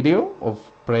the video of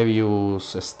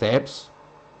previous steps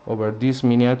over this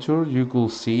miniature, you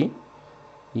could see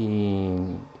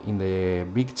in the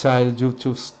Big Child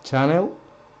YouTube channel,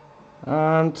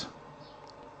 and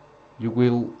you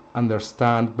will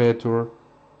understand better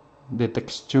the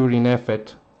texturing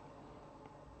effect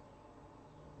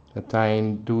that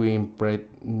I'm doing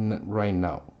right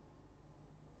now.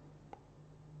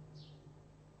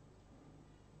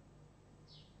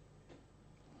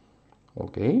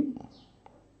 Okay.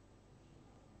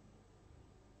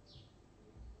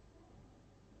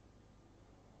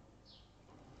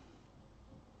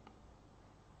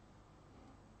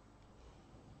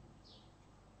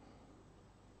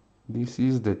 This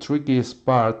is the trickiest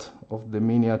part of the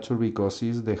miniature, because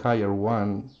it's the higher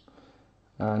one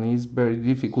and it's very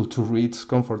difficult to read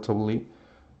comfortably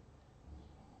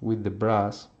with the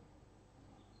brush.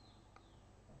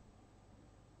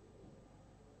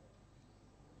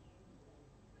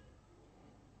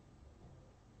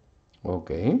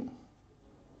 Okay.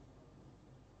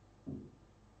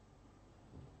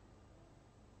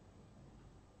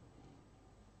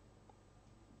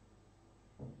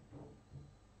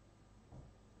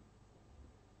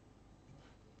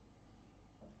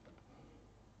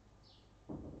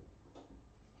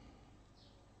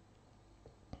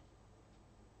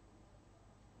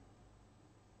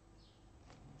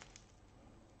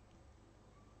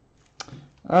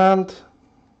 And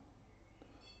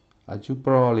as you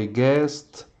probably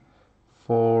guessed,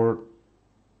 for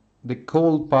the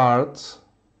cold parts,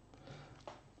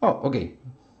 oh, okay,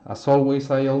 as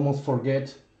always, I almost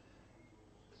forget.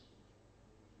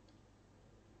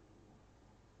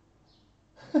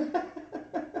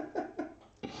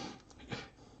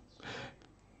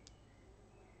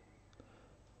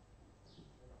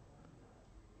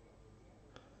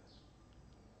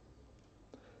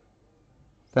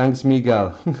 Thanks,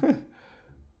 Miguel,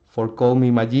 for calling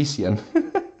me magician.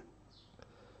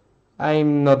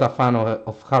 I'm not a fan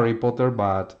of Harry Potter,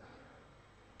 but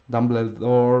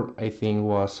Dumbledore, I think,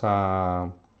 was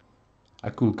a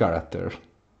cool character,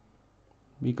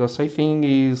 because I think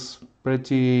he's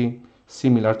pretty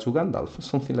similar to Gandalf,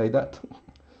 something like that.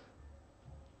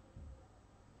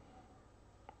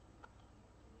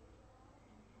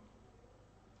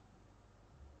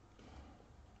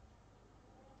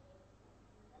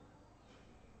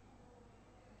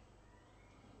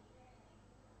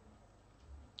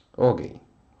 Okay,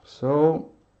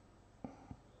 so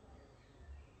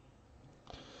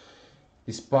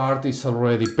This part is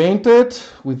already painted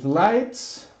with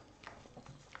lights,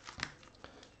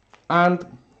 and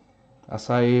as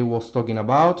I was talking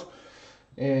about,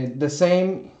 the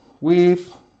same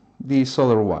with this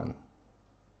other one.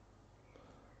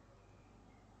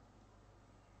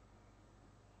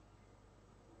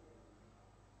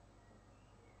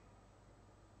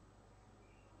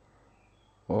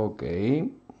 Okay,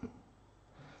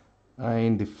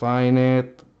 I'm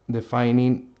defining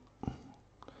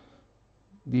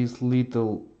these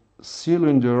little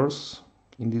cylinders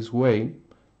in this way.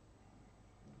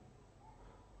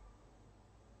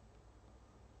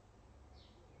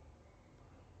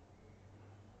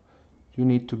 You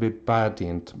need to be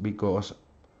patient because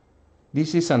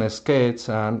this is a sketch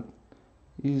and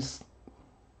it's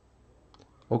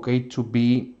okay to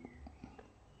be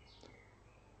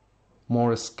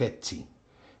more sketchy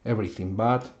everything,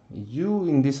 but if you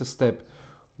in this step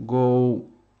go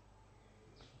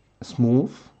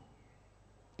smooth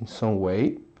in some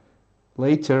way,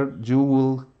 later you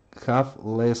will have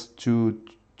less to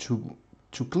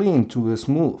clean, to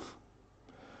smooth.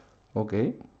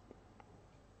 Okay,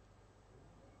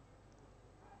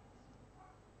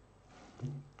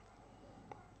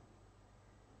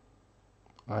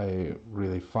 I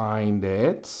redefine the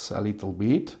edges a little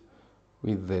bit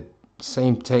with the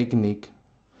same technique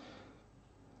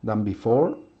than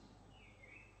before,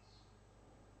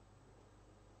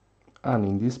 and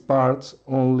in these parts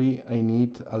only I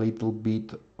need a little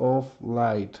bit of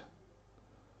light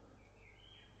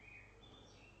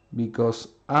because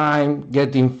I'm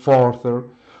getting further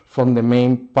from the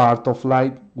main part of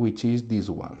light, which is this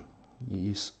one,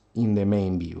 is in the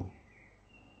main view.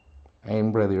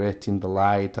 I'm redirecting the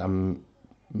light and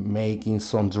making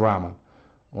some drama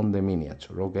on the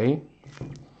miniature. Okay,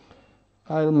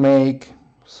 I'll make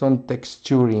some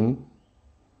texturing,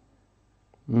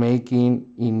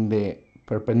 making in the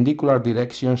perpendicular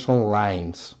direction some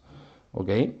lines.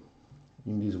 Okay,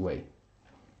 in this way.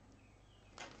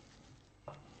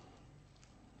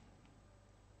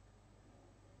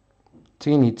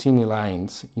 Teeny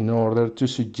lines in order to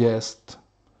suggest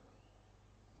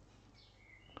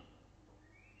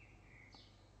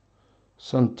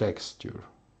some texture.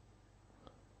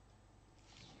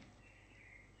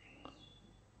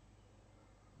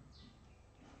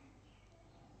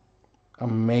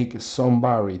 And make some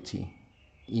variety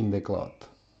in the cloth.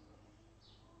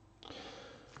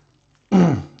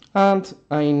 And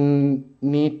I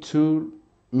need to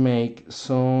make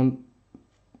some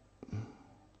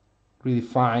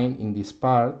redefine in these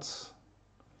parts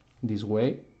this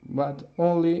way, but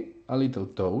only a little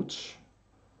touch.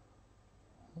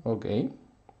 Okay,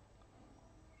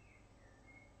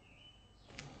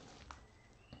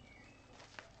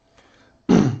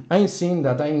 I'm seeing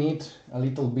that I need a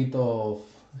little bit of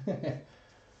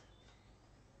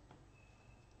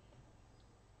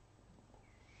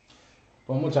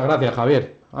Pues muchas gracias,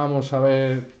 Javier. Vamos a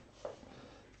ver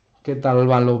qué tal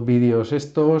van los vídeos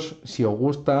estos. Si os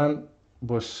gustan,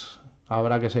 pues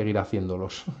habrá que seguir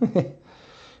haciéndolos.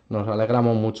 Nos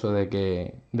alegramos mucho de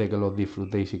que los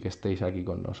disfrutéis y que estéis aquí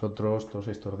con nosotros todos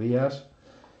estos días,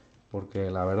 porque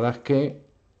la verdad es que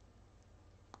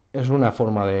es una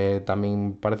forma de,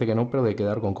 también parece que no, pero de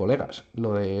quedar con colegas,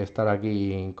 lo de estar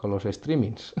aquí con los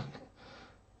streamings.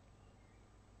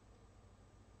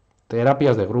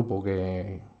 Terapias de grupo,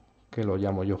 que lo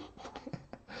llamo yo.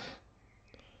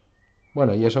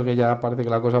 Bueno, y eso que ya parece que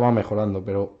la cosa va mejorando,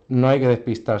 pero no hay que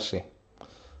despistarse.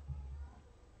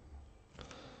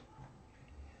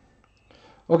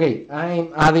 Okay,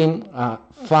 I'm adding a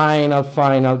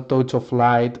final touch of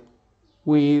light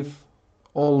with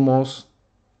almost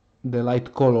the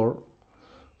light color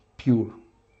pure.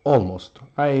 Almost.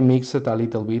 I mix it a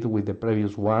little bit with the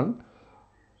previous one,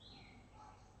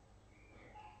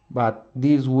 but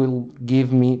this will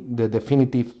give me the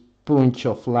definitive punch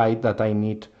of light that I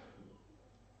need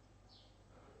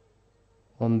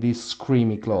on this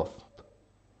creamy cloth.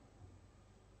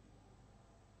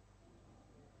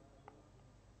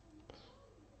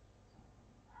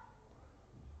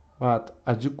 But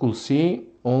as you could see,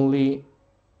 only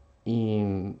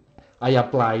I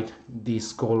applied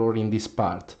this color in this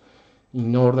part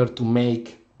in order to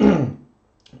make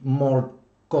more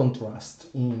contrast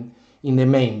in the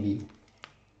main view.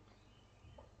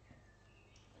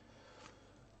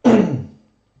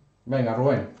 Venga,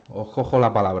 Rubén, os cojo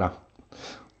la palabra.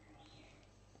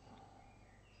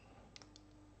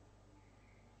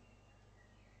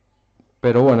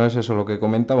 Pero bueno, es eso lo que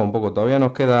comentaba un poco. Todavía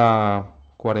nos queda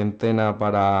cuarentena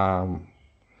para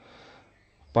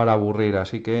aburrir,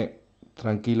 así que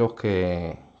tranquilos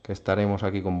que estaremos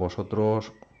aquí con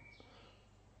vosotros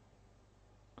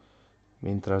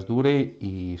mientras dure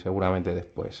y seguramente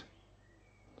después,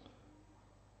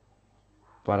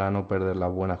 para no perder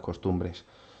las buenas costumbres.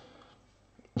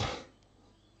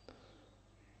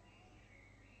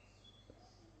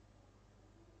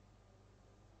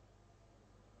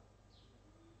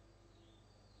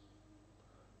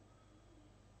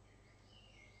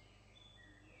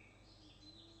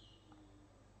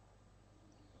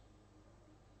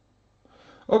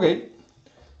 Okay,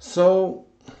 so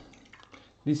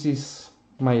this is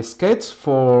my sketch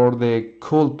for the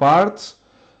cool parts,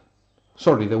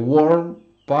 sorry, the warm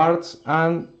parts,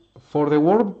 and for the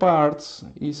warm parts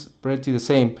is pretty the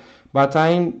same, but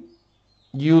I'm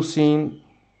using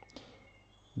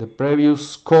the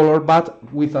previous color but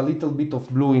with a little bit of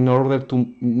blue in order to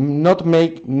not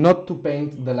to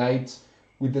paint the lights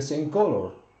with the same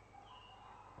color.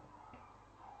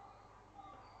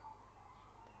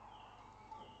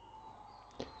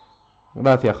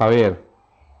 Gracias, Javier.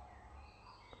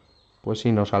 Pues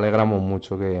sí, nos alegramos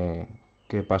mucho que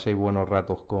paséis buenos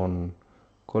ratos con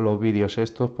los vídeos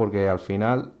estos, porque al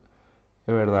final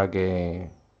es verdad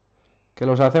que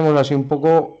los hacemos así un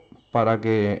poco para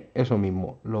que eso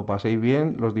mismo, lo paséis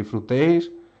bien, los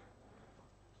disfrutéis,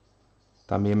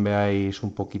 también veáis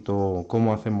un poquito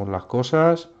cómo hacemos las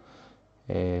cosas,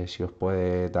 si os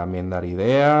puede también dar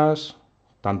ideas,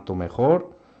 tanto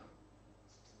mejor.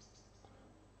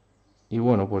 Y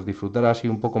bueno, pues disfrutar así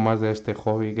un poco más de este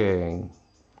hobby que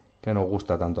nos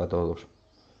gusta tanto a todos.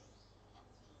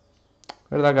 Es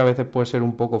verdad que a veces puede ser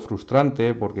un poco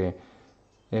frustrante porque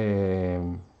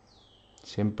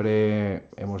siempre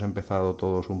hemos empezado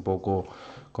todos un poco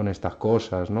con estas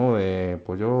cosas, ¿no?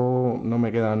 Pues yo no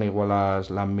me quedan igual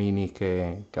las minis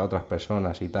que a otras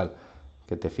personas y tal,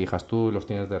 que te fijas tú y los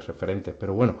tienes de referentes.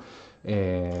 Pero bueno,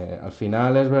 al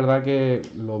final es verdad que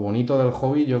lo bonito del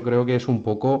hobby yo creo que es un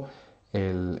poco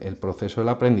el proceso del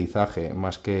aprendizaje,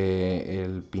 más que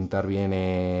el pintar bien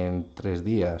en 3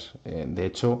 días. De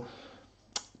hecho,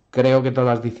 creo que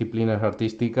todas las disciplinas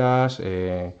artísticas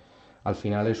al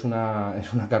final es una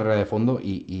carrera de fondo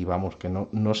y vamos, que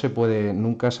no se puede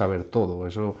nunca saber todo,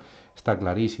 eso está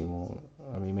clarísimo.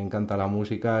 A mí me encanta la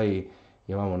música y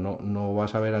vamos, no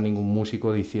vas a ver a ningún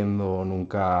músico diciendo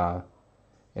nunca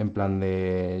en plan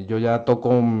de yo ya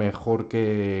toco mejor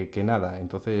que nada,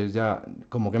 entonces ya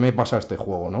como que me pasa este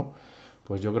juego, ¿no?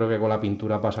 Pues yo creo que con la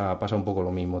pintura pasa un poco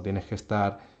lo mismo, tienes que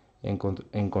estar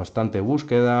en constante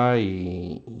búsqueda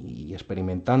y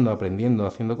experimentando, aprendiendo,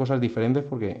 haciendo cosas diferentes,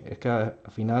 porque es que al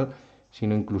final, si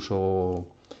no incluso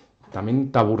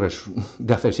también te aburres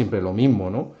de hacer siempre lo mismo,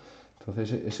 ¿no?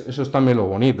 Entonces eso es también lo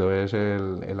bonito, es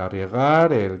el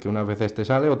arriesgar, el que unas veces te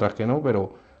sale, otras que no,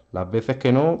 pero las veces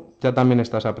que no, ya también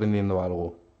estás aprendiendo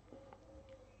algo.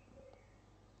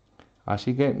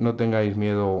 Así que no tengáis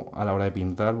miedo a la hora de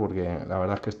pintar, porque la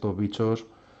verdad es que estos bichos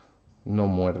no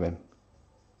muerden.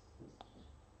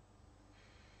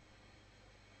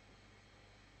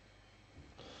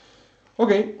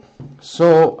 Okay,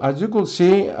 so as you could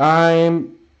see,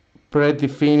 I'm pretty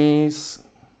finished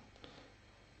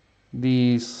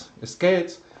this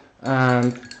sketch,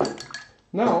 and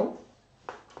now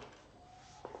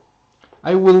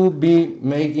I will be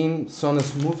making some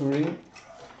smoothing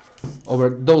over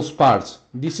those parts.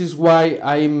 This is why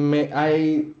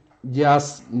I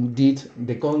just did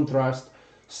the contrast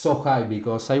so high,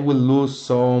 because I will lose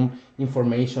some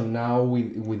information now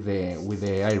with the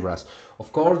airbrush.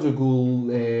 Of course, you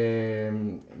could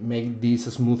make this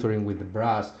smoothing with the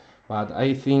brush, but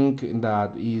I think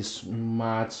that is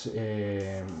much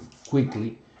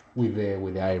quickly with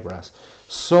the airbrush.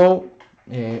 So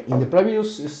in the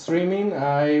previous streaming,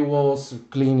 I was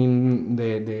cleaning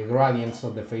the gradients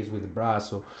of the face with the brush,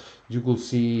 so you could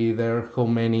see there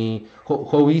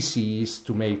how easy it is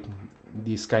to make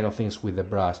these kind of things with the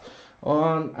brush.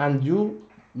 And you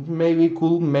maybe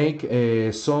could make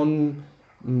some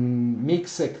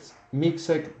mixed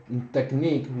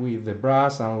technique with the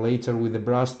brush and later with the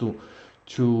brush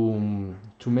to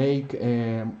make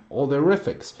other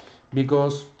effects,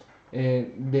 because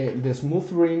the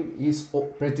smoothing is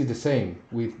pretty the same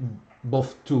with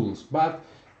both tools, but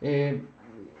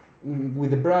with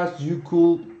the brush you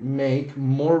could make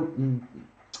more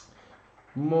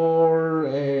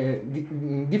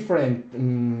different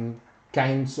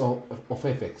kinds of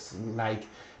effects, like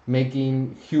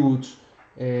making huge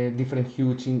different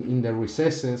hues in the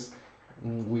recesses,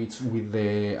 which with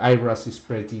the airbrush is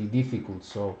pretty difficult.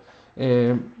 So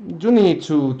you need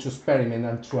to experiment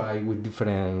and try with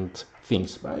different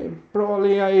things.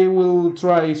 Probably I will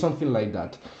try something like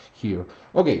that here.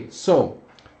 Okay, so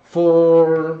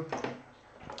for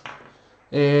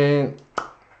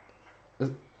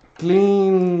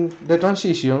clean the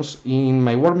transitions in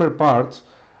my warmer parts,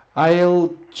 I'll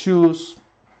choose,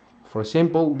 for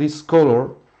example, this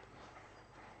color,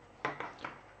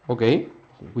 okay,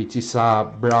 which is a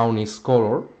brownish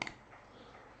color.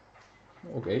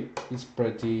 Okay, it's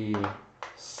pretty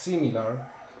similar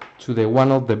to the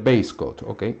one of the base coat.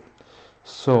 Okay,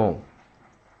 so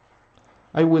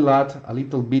I will add a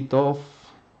little bit of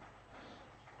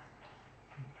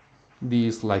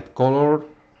this light color.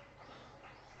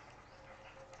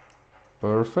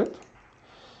 Perfect.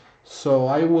 So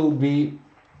I will be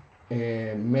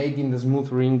making the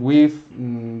smoothing with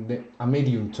a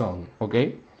medium tone.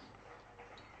 Okay,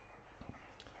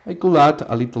 I could add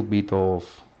a little bit of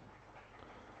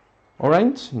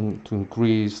orange to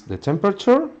increase the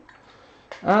temperature,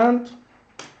 and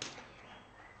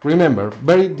remember,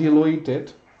 very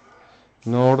diluted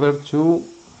in order to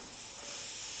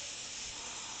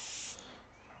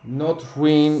not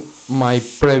ruin my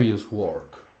previous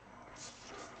work.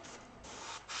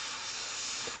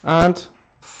 And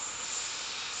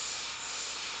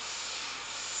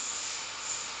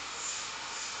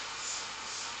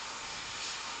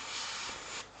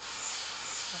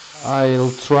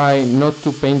I'll try not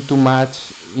to paint too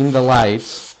much in the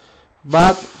lights,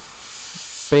 but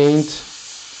paint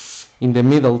in the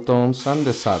middle tones and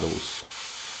the shadows.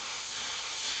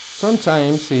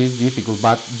 Sometimes it's difficult,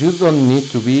 but you don't need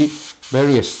to be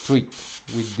very strict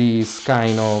with this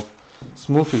kind of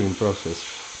smoothing process,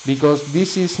 because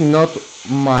this is not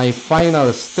my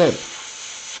final step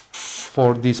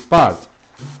for this part.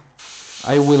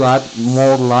 I will add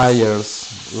more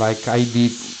layers like I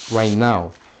did right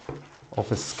now of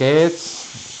a sketch,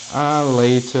 and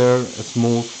later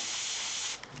smooth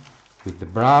with the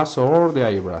brush or the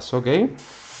airbrush. Okay,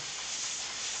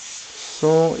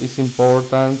 so it's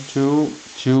important to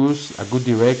choose a good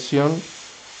direction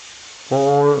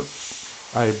for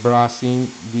airbrushing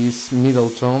these middle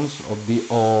tones of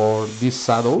these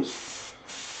shadows,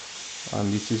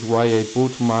 and this is why I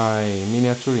put my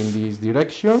miniature in this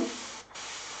direction.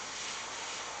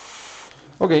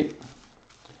 Okay,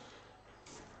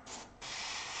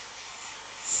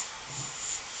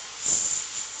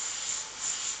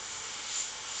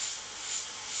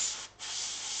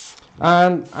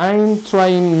 and I'm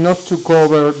trying not to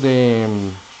cover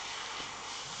the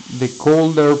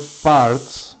colder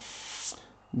parts,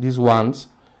 these ones,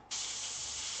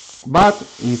 but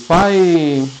if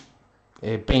I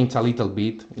paint a little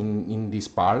bit in this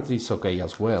part, it's okay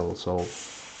as well. So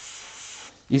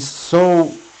it's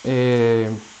so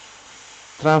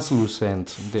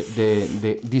translucent,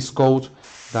 this coat,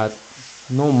 that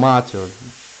no matter,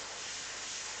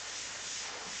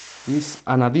 is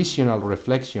an additional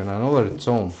reflection, another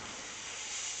tone.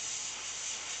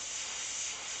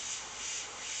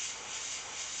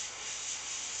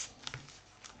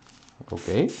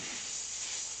 Okay.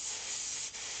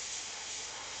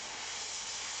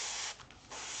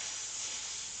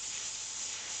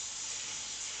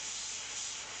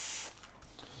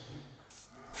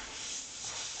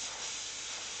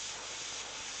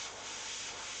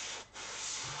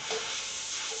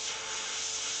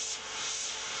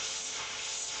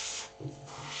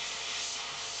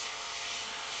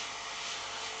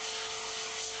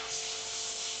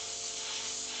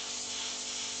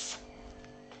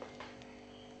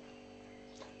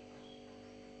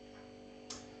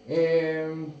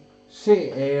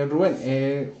 Sí,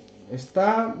 Rubén,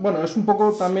 bueno, es un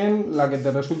poco también la que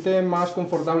te resulte más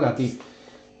confortable a ti.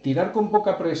 Tirar con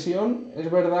poca presión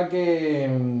es verdad que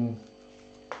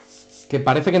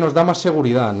parece que nos da más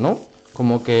seguridad, ¿no?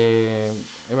 Como que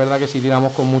es verdad que si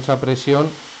tiramos con mucha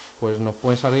presión, pues nos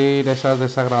pueden salir esas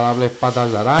desagradables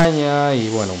patas de araña, y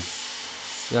bueno,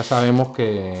 ya sabemos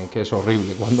que es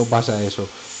horrible cuando pasa eso.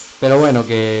 Pero bueno,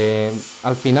 que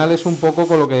al final es un poco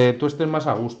con lo que tú estés más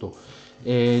a gusto.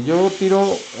 Yo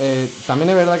tiro, también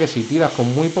es verdad que si tiras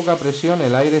con muy poca presión,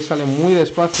 el aire sale muy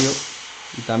despacio,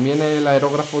 y también el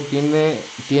aerógrafo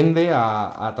tiende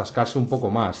a atascarse un poco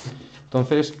más.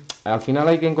 Entonces, al final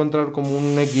hay que encontrar como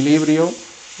un equilibrio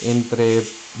entre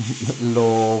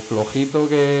lo flojito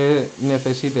que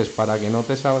necesites para que no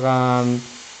te salgan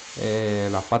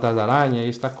las patas de araña y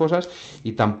estas cosas,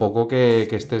 y tampoco que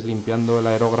estés limpiando el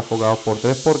aerógrafo cada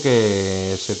 2x3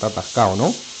 porque se te ha atascado,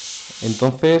 ¿no?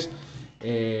 Entonces,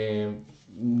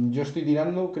 yo estoy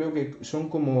tirando, creo que son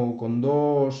como con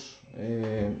dos,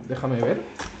 déjame ver,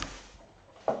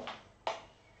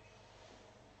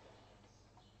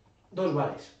 2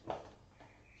 bares.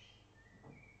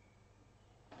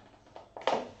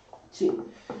 Sí,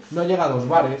 no llega a 2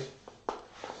 bares.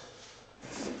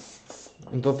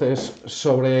 Entonces,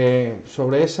 sobre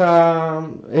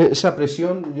esa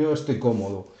presión yo estoy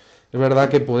cómodo. Es verdad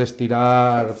que puedes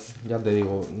tirar, ya te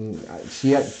digo,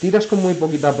 si tiras con muy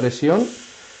poquita presión,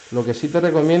 lo que sí te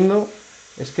recomiendo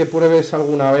es que pruebes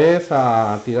alguna vez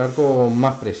a tirar con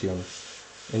más presión,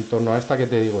 en torno a esta que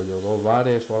te digo yo, 2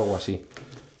 bares o algo así.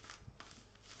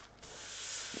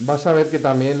 Vas a ver que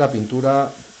también la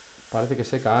pintura parece que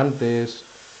seca antes,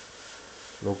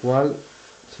 lo cual,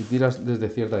 si tiras desde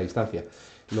cierta distancia,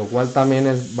 lo cual también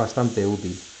es bastante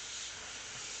útil.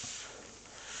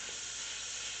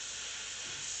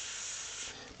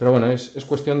 Pero bueno, es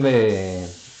cuestión de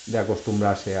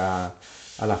acostumbrarse a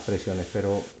las presiones,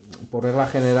 pero por regla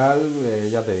general,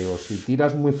 ya te digo, si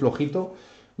tiras muy flojito,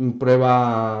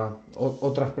 prueba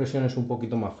otras presiones un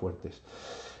poquito más fuertes.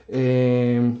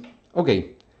 Ok.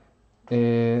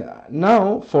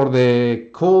 Now for the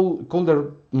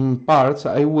colder parts,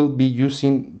 I will be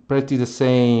using pretty the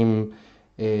same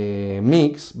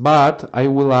mix, but I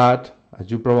will add, as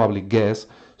you probably guess,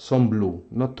 some blue.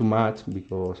 Not too much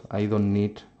because I don't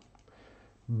need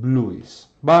bluish,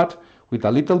 but with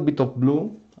a little bit of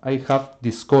blue, I have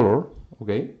this color,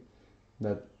 okay,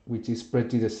 which is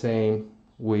pretty the same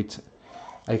which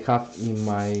I have in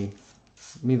my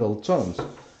middle tones,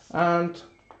 and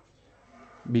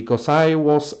because I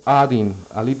was adding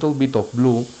a little bit of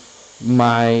blue,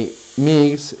 my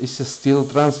mix is still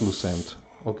translucent,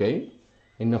 okay,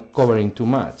 and not covering too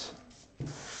much.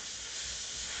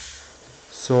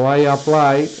 So I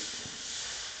applied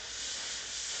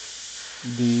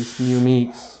this new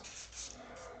mix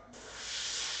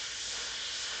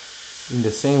in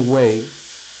the same way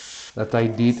that I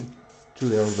did to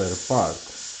the other part.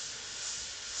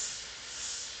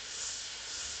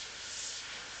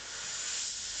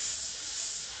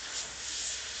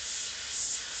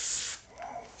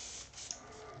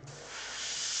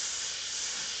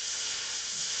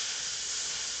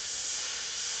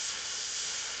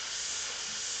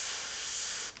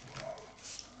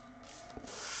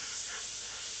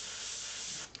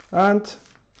 And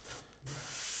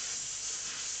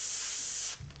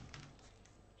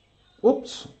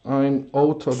oops, I'm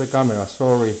out of the camera,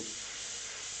 sorry.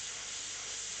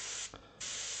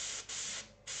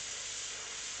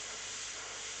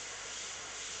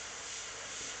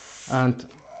 And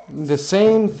the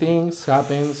same things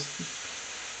happens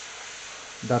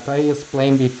that I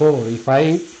explained before. If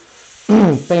I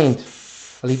paint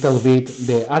a little bit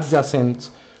the adjacent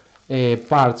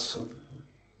parts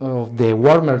of the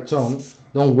warmer tone,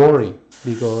 don't worry,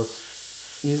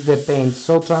 because is the paint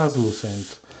so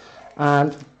translucent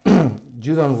and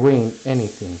you don't ruin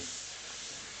anything.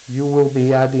 You will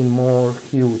be adding more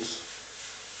hues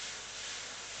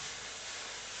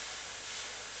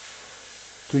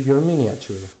to your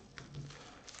miniature.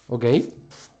 Okay?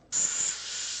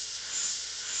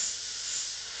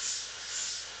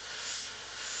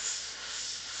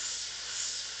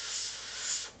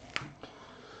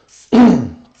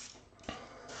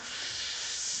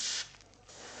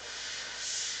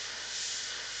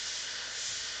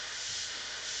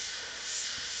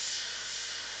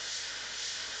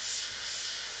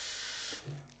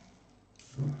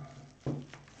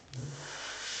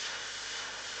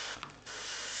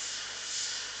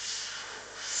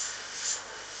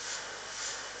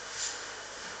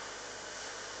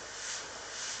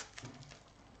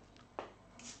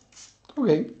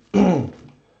 Okay.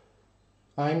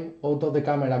 I'm out of the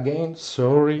camera again,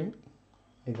 sorry.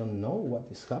 I don't know what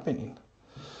is happening.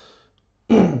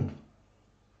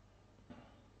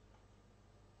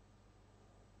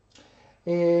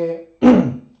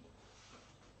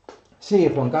 Sí,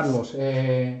 Juan Carlos.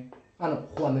 No,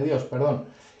 Juan de Dios, perdón.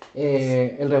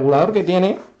 El regulador que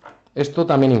tiene, esto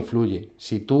también influye.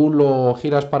 Si tú lo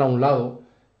giras para un lado,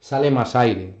 sale más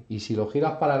aire. Y si lo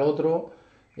giras para el otro,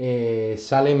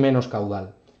 sale menos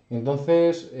caudal.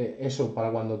 Entonces, eso,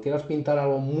 para cuando quieras pintar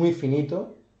algo muy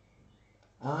finito.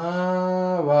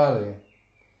 Ah, vale.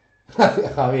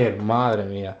 Gracias, Javier, madre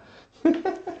mía.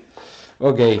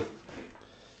 Ok.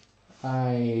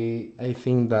 I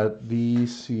think that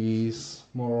this is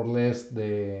more or less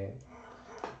the...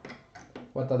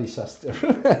 What a disaster.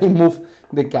 I moved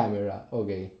the camera.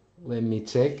 Okay, let me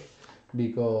check,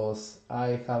 because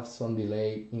I have some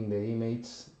delay in the image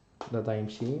that I'm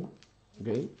seeing.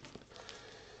 Okay.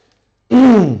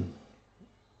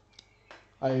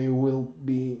 I will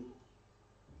be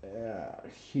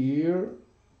here.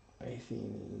 I think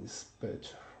it's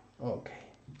better. Okay.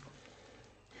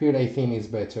 Here I think it's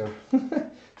better.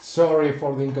 Sorry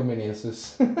for the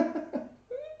inconveniences.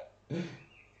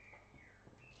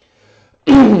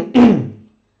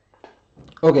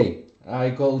 Okay, I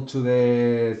go to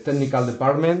the technical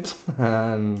department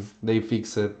and they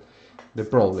fixed the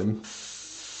problem.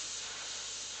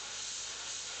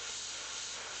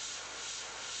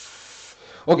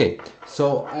 Okay,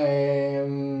 so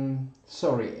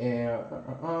sorry,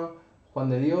 Juan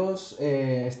de Dios,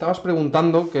 estabas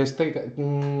preguntando que este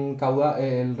caudal,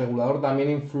 el regulador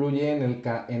también influye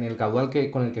en el caudal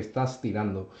con el que estás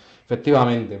tirando.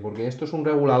 Efectivamente, porque esto es un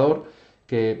regulador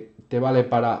que te vale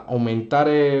para aumentar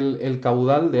el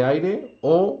caudal de aire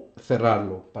o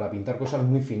cerrarlo, para pintar cosas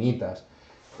muy finitas.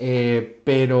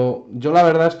 Pero yo la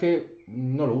verdad es que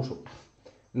no lo uso.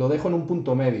 Lo dejo en un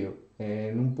punto medio,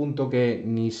 en un punto que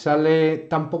ni sale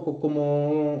tan poco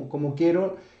como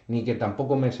quiero, ni que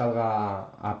tampoco me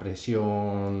salga a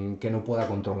presión que no pueda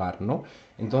controlar, ¿no?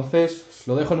 Entonces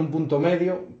lo dejo en un punto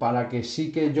medio para que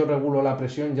sí que yo regulo la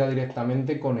presión ya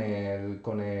directamente con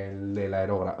el del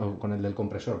aerógrafo, con el del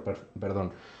compresor,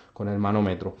 perdón, con el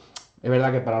manómetro. Es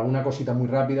verdad que para alguna cosita muy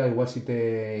rápida, igual sí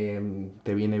te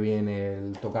viene bien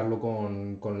el tocarlo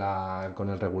con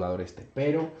el regulador este.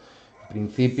 Pero, en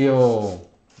principio,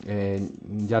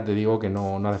 ya te digo que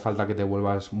no hace falta que te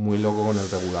vuelvas muy loco con el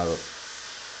regulador.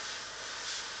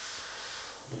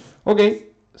 Okay,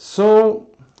 so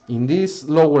in these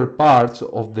lower parts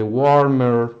of the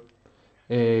warmer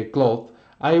cloth,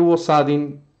 I was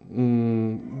adding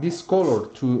this color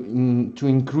to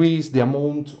increase the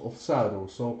amount of shadow.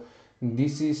 So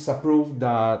this is a proof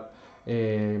that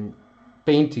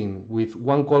painting with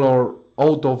one color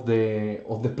out of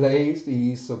the place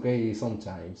is okay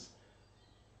sometimes.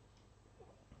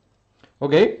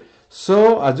 Okay,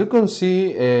 so as you can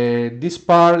see, this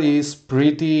part is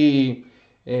pretty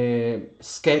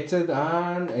sketched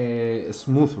and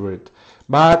smoothed,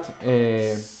 but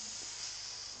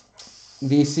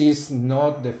this is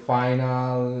not the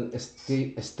final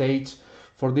stage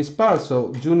for this part,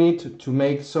 so you need to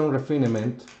make some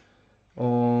refinement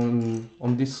on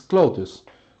these clothes.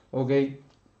 Okay,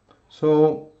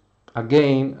 so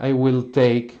again I will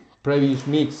take previous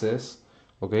mixes.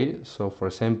 Okay, so for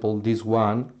example this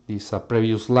one is a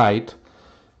previous light,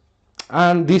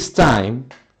 and this time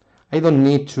I don't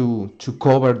need to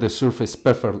cover the surface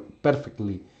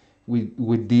perfectly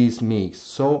with this mix,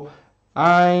 so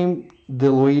I'm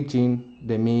diluting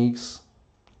the mix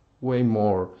way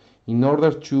more in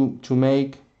order to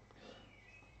make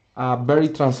a very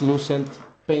translucent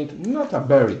paint. Not a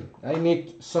very, I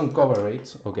need some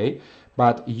coverage, okay,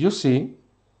 but you see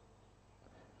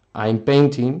I'm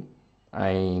painting,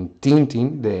 I'm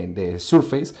tinting the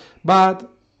surface,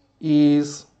 but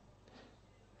is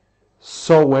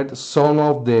showed some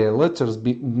of the letters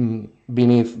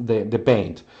beneath the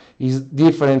paint. It's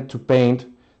different to paint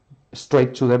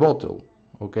straight to the bottle,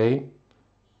 okay?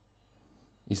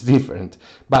 It's different.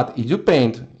 But if you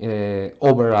paint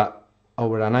over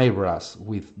an eyebrush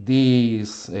with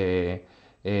this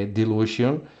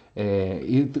dilution,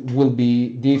 it will be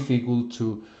difficult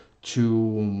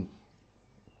to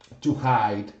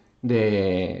hide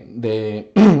the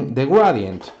the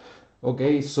gradient.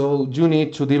 Okay, so you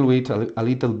need to dilute a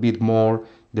little bit more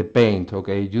the paint.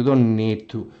 Okay, you don't need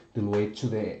to dilute to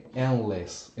the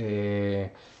endless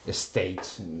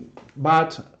state,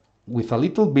 but with a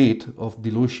little bit of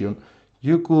dilution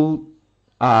you could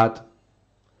add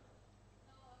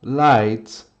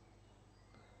lights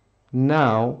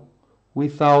now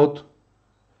without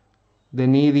the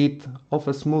need of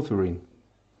a smoothing,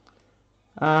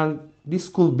 and this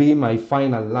could be my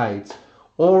final lights,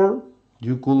 or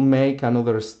you could make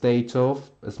another stage of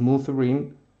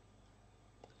smoothing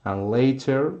and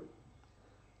later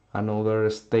another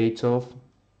stage of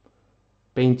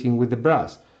painting with the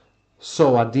brush.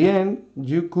 So at the end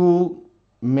you could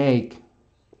make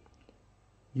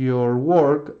your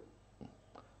work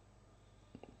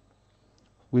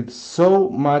with so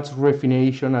much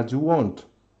refination as you want.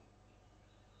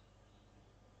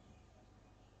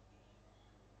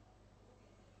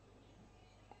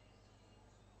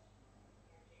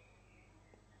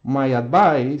 My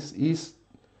advice is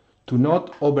to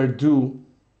not overdo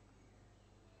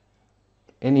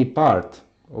any part,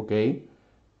 okay?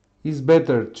 It's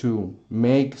better to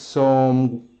make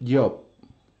some job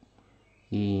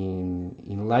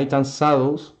in light and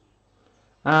shadows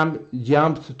and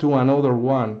jump to another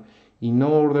one in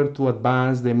order to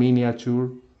advance the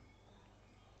miniature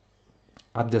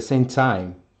at the same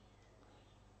time.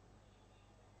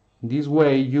 This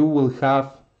way you will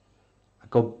have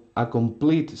a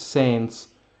complete sense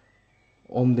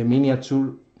on the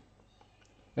miniature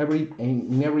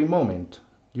in every moment,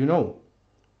 you know.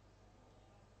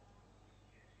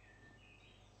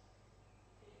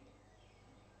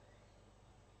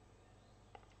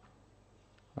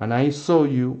 And I saw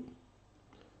you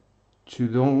to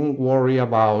don't worry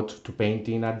about to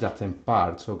painting adjacent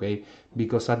parts, okay?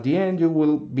 Because at the end you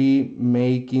will be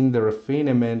making the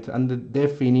refinement and the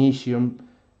definition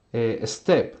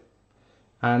step,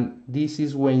 and this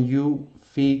is when you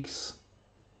fix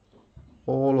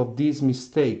all of these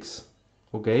mistakes.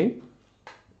 Okay,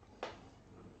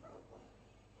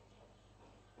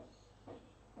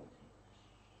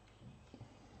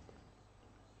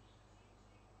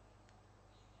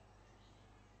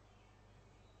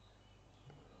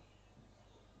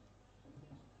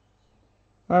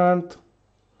 and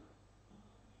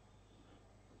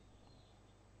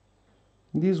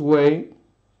this way,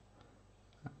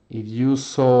 if you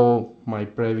saw my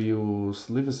previous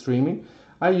live streaming,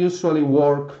 I usually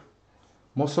work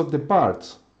most of the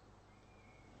parts.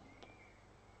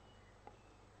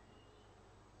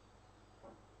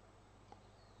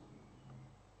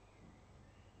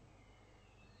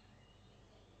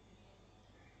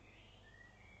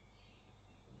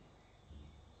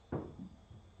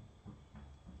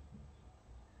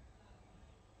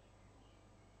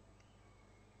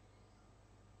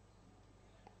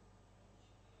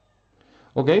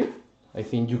 Okay, I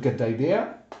think you get the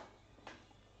idea.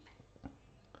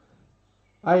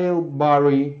 I'll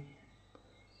vary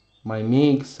my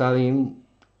mix, adding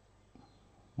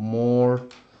more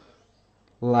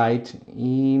light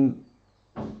in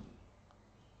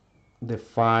the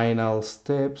final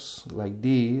steps, like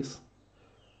this,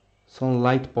 some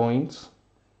light points.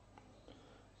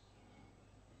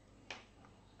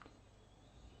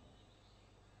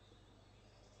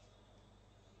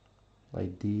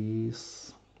 Like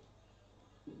this,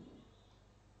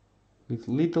 with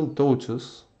little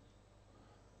touches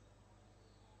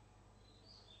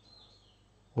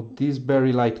of this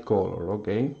very light color.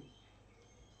 Okay,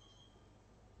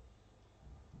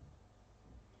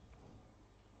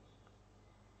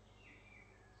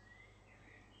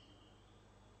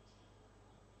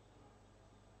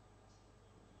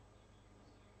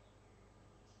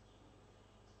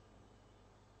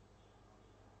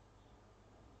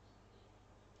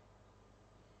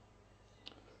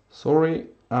 sorry,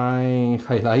 I'm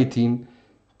highlighting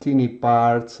teeny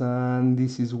parts, and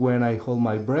this is when I hold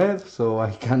my breath so I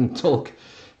can't talk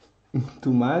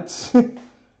too much.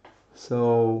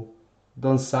 So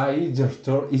don't say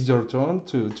it's your turn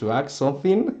to ask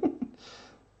something.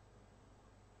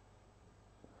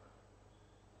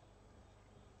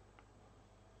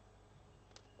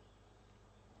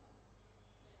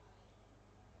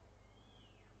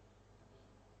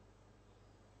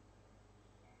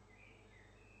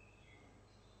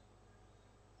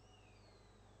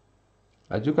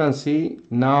 As you can see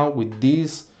now, with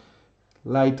this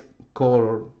light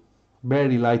color,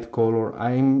 very light color,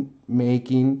 I'm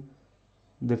making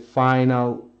the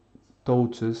final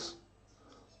touches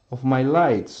of my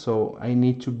light, so I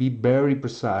need to be very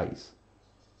precise.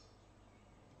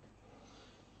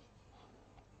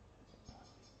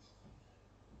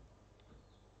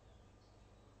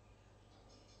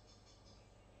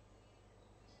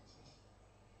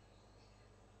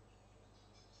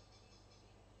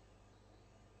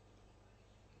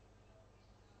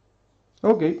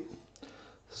 Okay,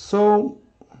 so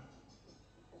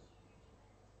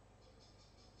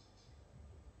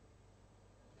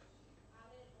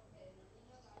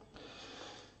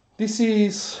this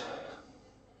is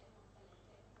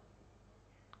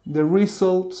the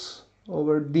results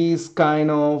over this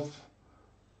kind of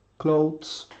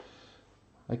clothes.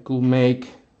 I could make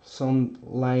some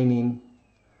lining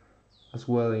as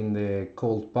well in the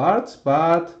cold parts,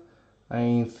 but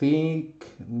I think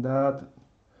that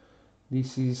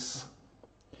this is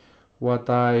what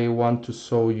I want to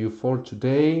show you for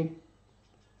today.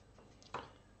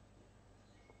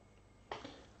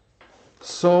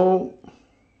 So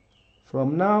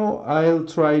from now I'll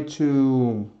try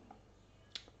to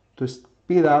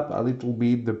speed up a little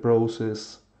bit the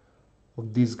process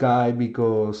of this guy,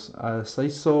 because as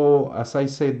I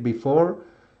said before,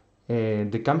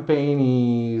 the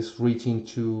campaign is reaching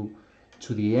to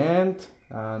the end,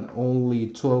 and only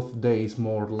 12 days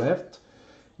more left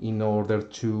in order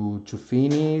to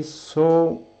finish.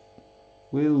 So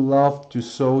we love to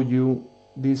show you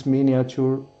this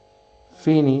miniature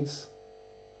finish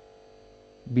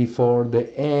before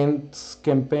the end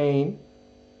campaign.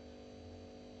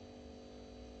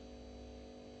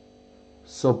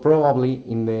 So probably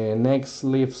in the next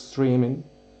live streaming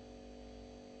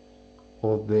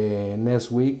of the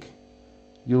next week,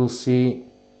 you'll see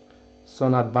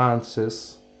some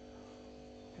advances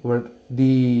where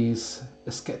these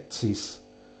sketches.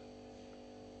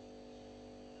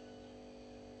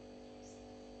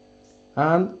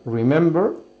 And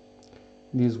remember,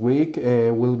 this week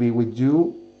will be with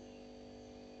you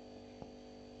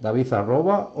David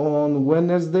Arroba on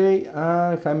Wednesday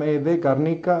and Jaime de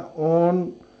Carnica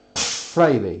on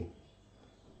Friday.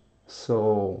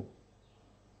 So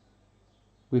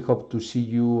we hope to see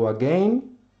you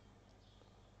again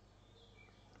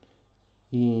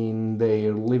in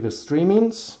their live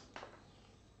streamings.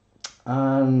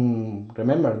 And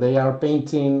remember, they are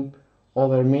painting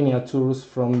other miniatures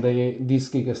from this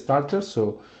Kickstarter,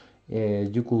 so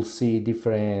you could see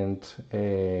different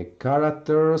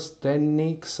characters,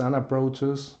 techniques and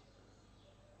approaches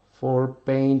for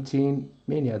painting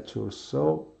miniatures,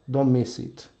 so don't miss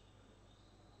it.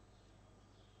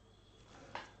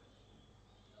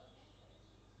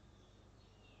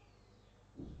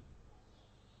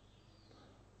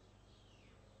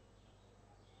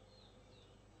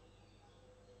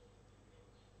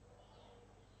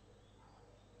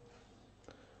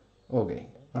 Okay,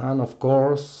 and of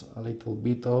course a little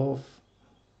bit of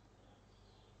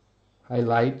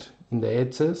highlight in the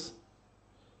edges,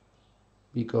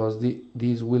 because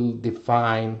this will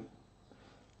define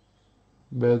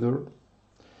better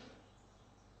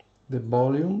the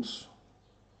volumes.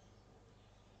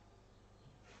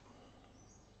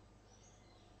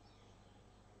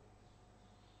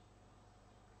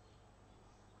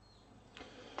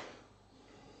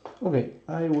 Okay,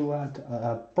 I will add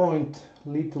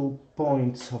little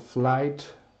points of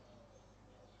light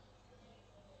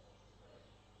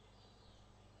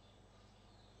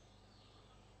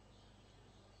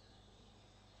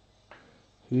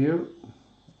here,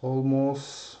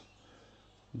 almost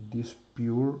this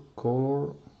pure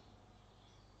color.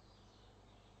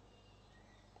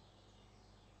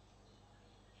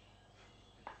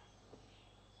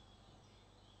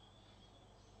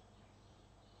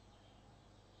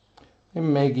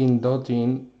 I'm making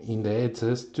dotting in the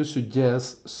edges to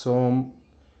suggest some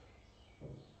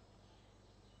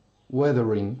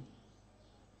weathering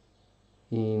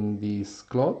in this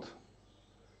cloth.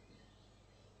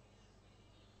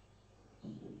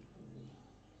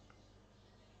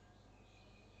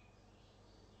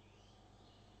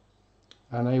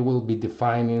 And I will be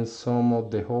defining some of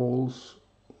the holes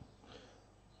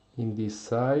in this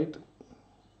side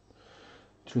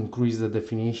to increase the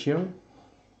definition.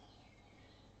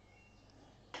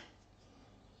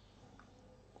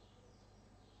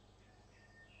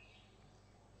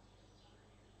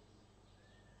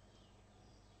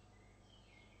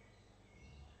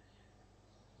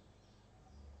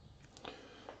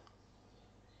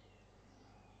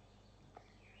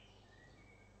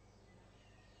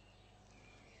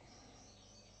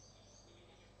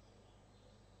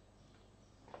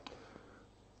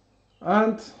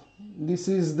 And this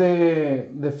is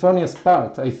the funniest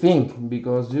part, I think,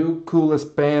 because you could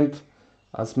spend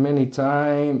as many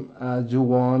time as you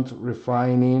want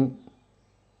refining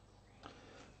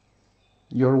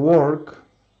your work,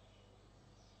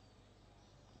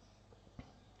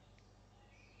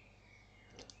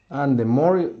 and the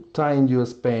more time you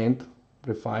spend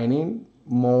refining,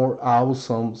 more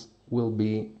awesome will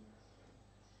be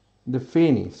the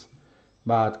finish.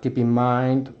 But keep in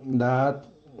mind that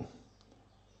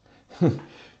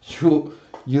you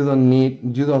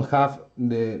don't have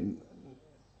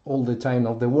all the time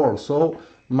of the world. So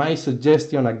my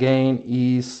suggestion again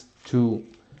is to,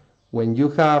 when you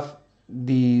have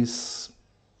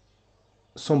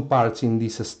some parts in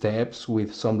these steps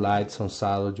with some light, some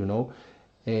shadow,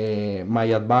 my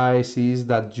advice is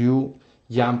that you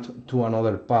jump to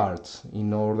another parts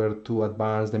in order to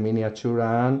advance the miniature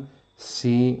and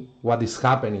see what is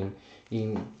happening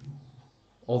in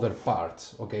other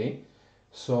parts. Okay,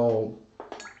 so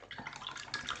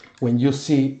when you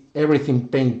see everything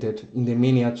painted in the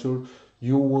miniature,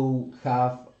 you will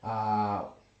have a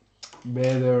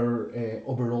better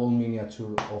overall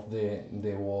miniature of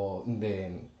the wall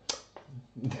miniature.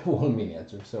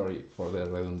 Sorry for the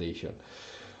redundation.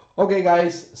 Okay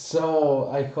guys, so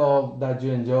I hope that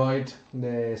you enjoyed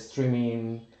the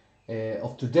streaming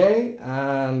of today,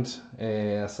 and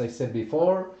as I said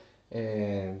before,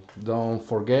 don't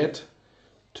forget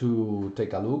to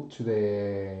take a look to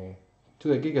the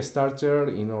Kickstarter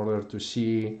in order to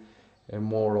see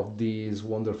more of these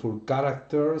wonderful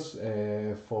characters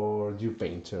for you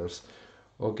painters.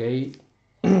 Okay.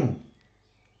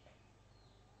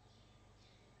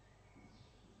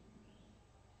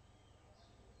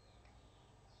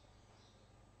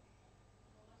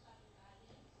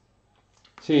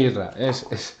 Sí, Isra,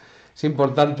 es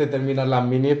importante terminar las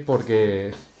minis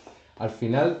porque al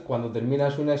final, cuando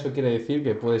terminas una, eso quiere decir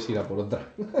que puedes ir a por otra.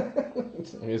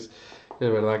 Es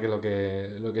verdad que lo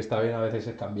que está bien a veces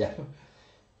es cambiar.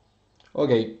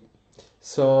 Okay,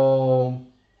 so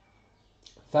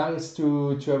thanks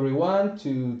to everyone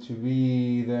to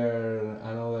be there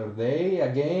another day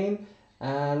again,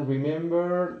 And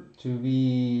remember to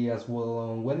be as well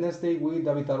on Wednesday with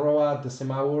David Arroa at the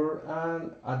same hour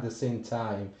and at the same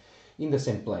time, in the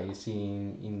same place,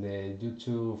 in the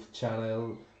YouTube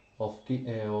channel of Big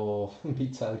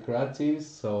Child Creatives.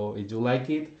 So if you like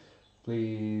it,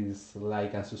 please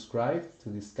like and subscribe to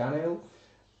this channel.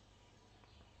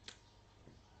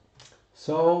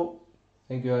 So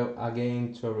thank you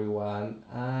again to everyone,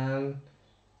 and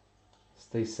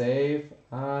stay safe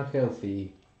and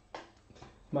healthy.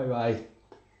 Bye bye.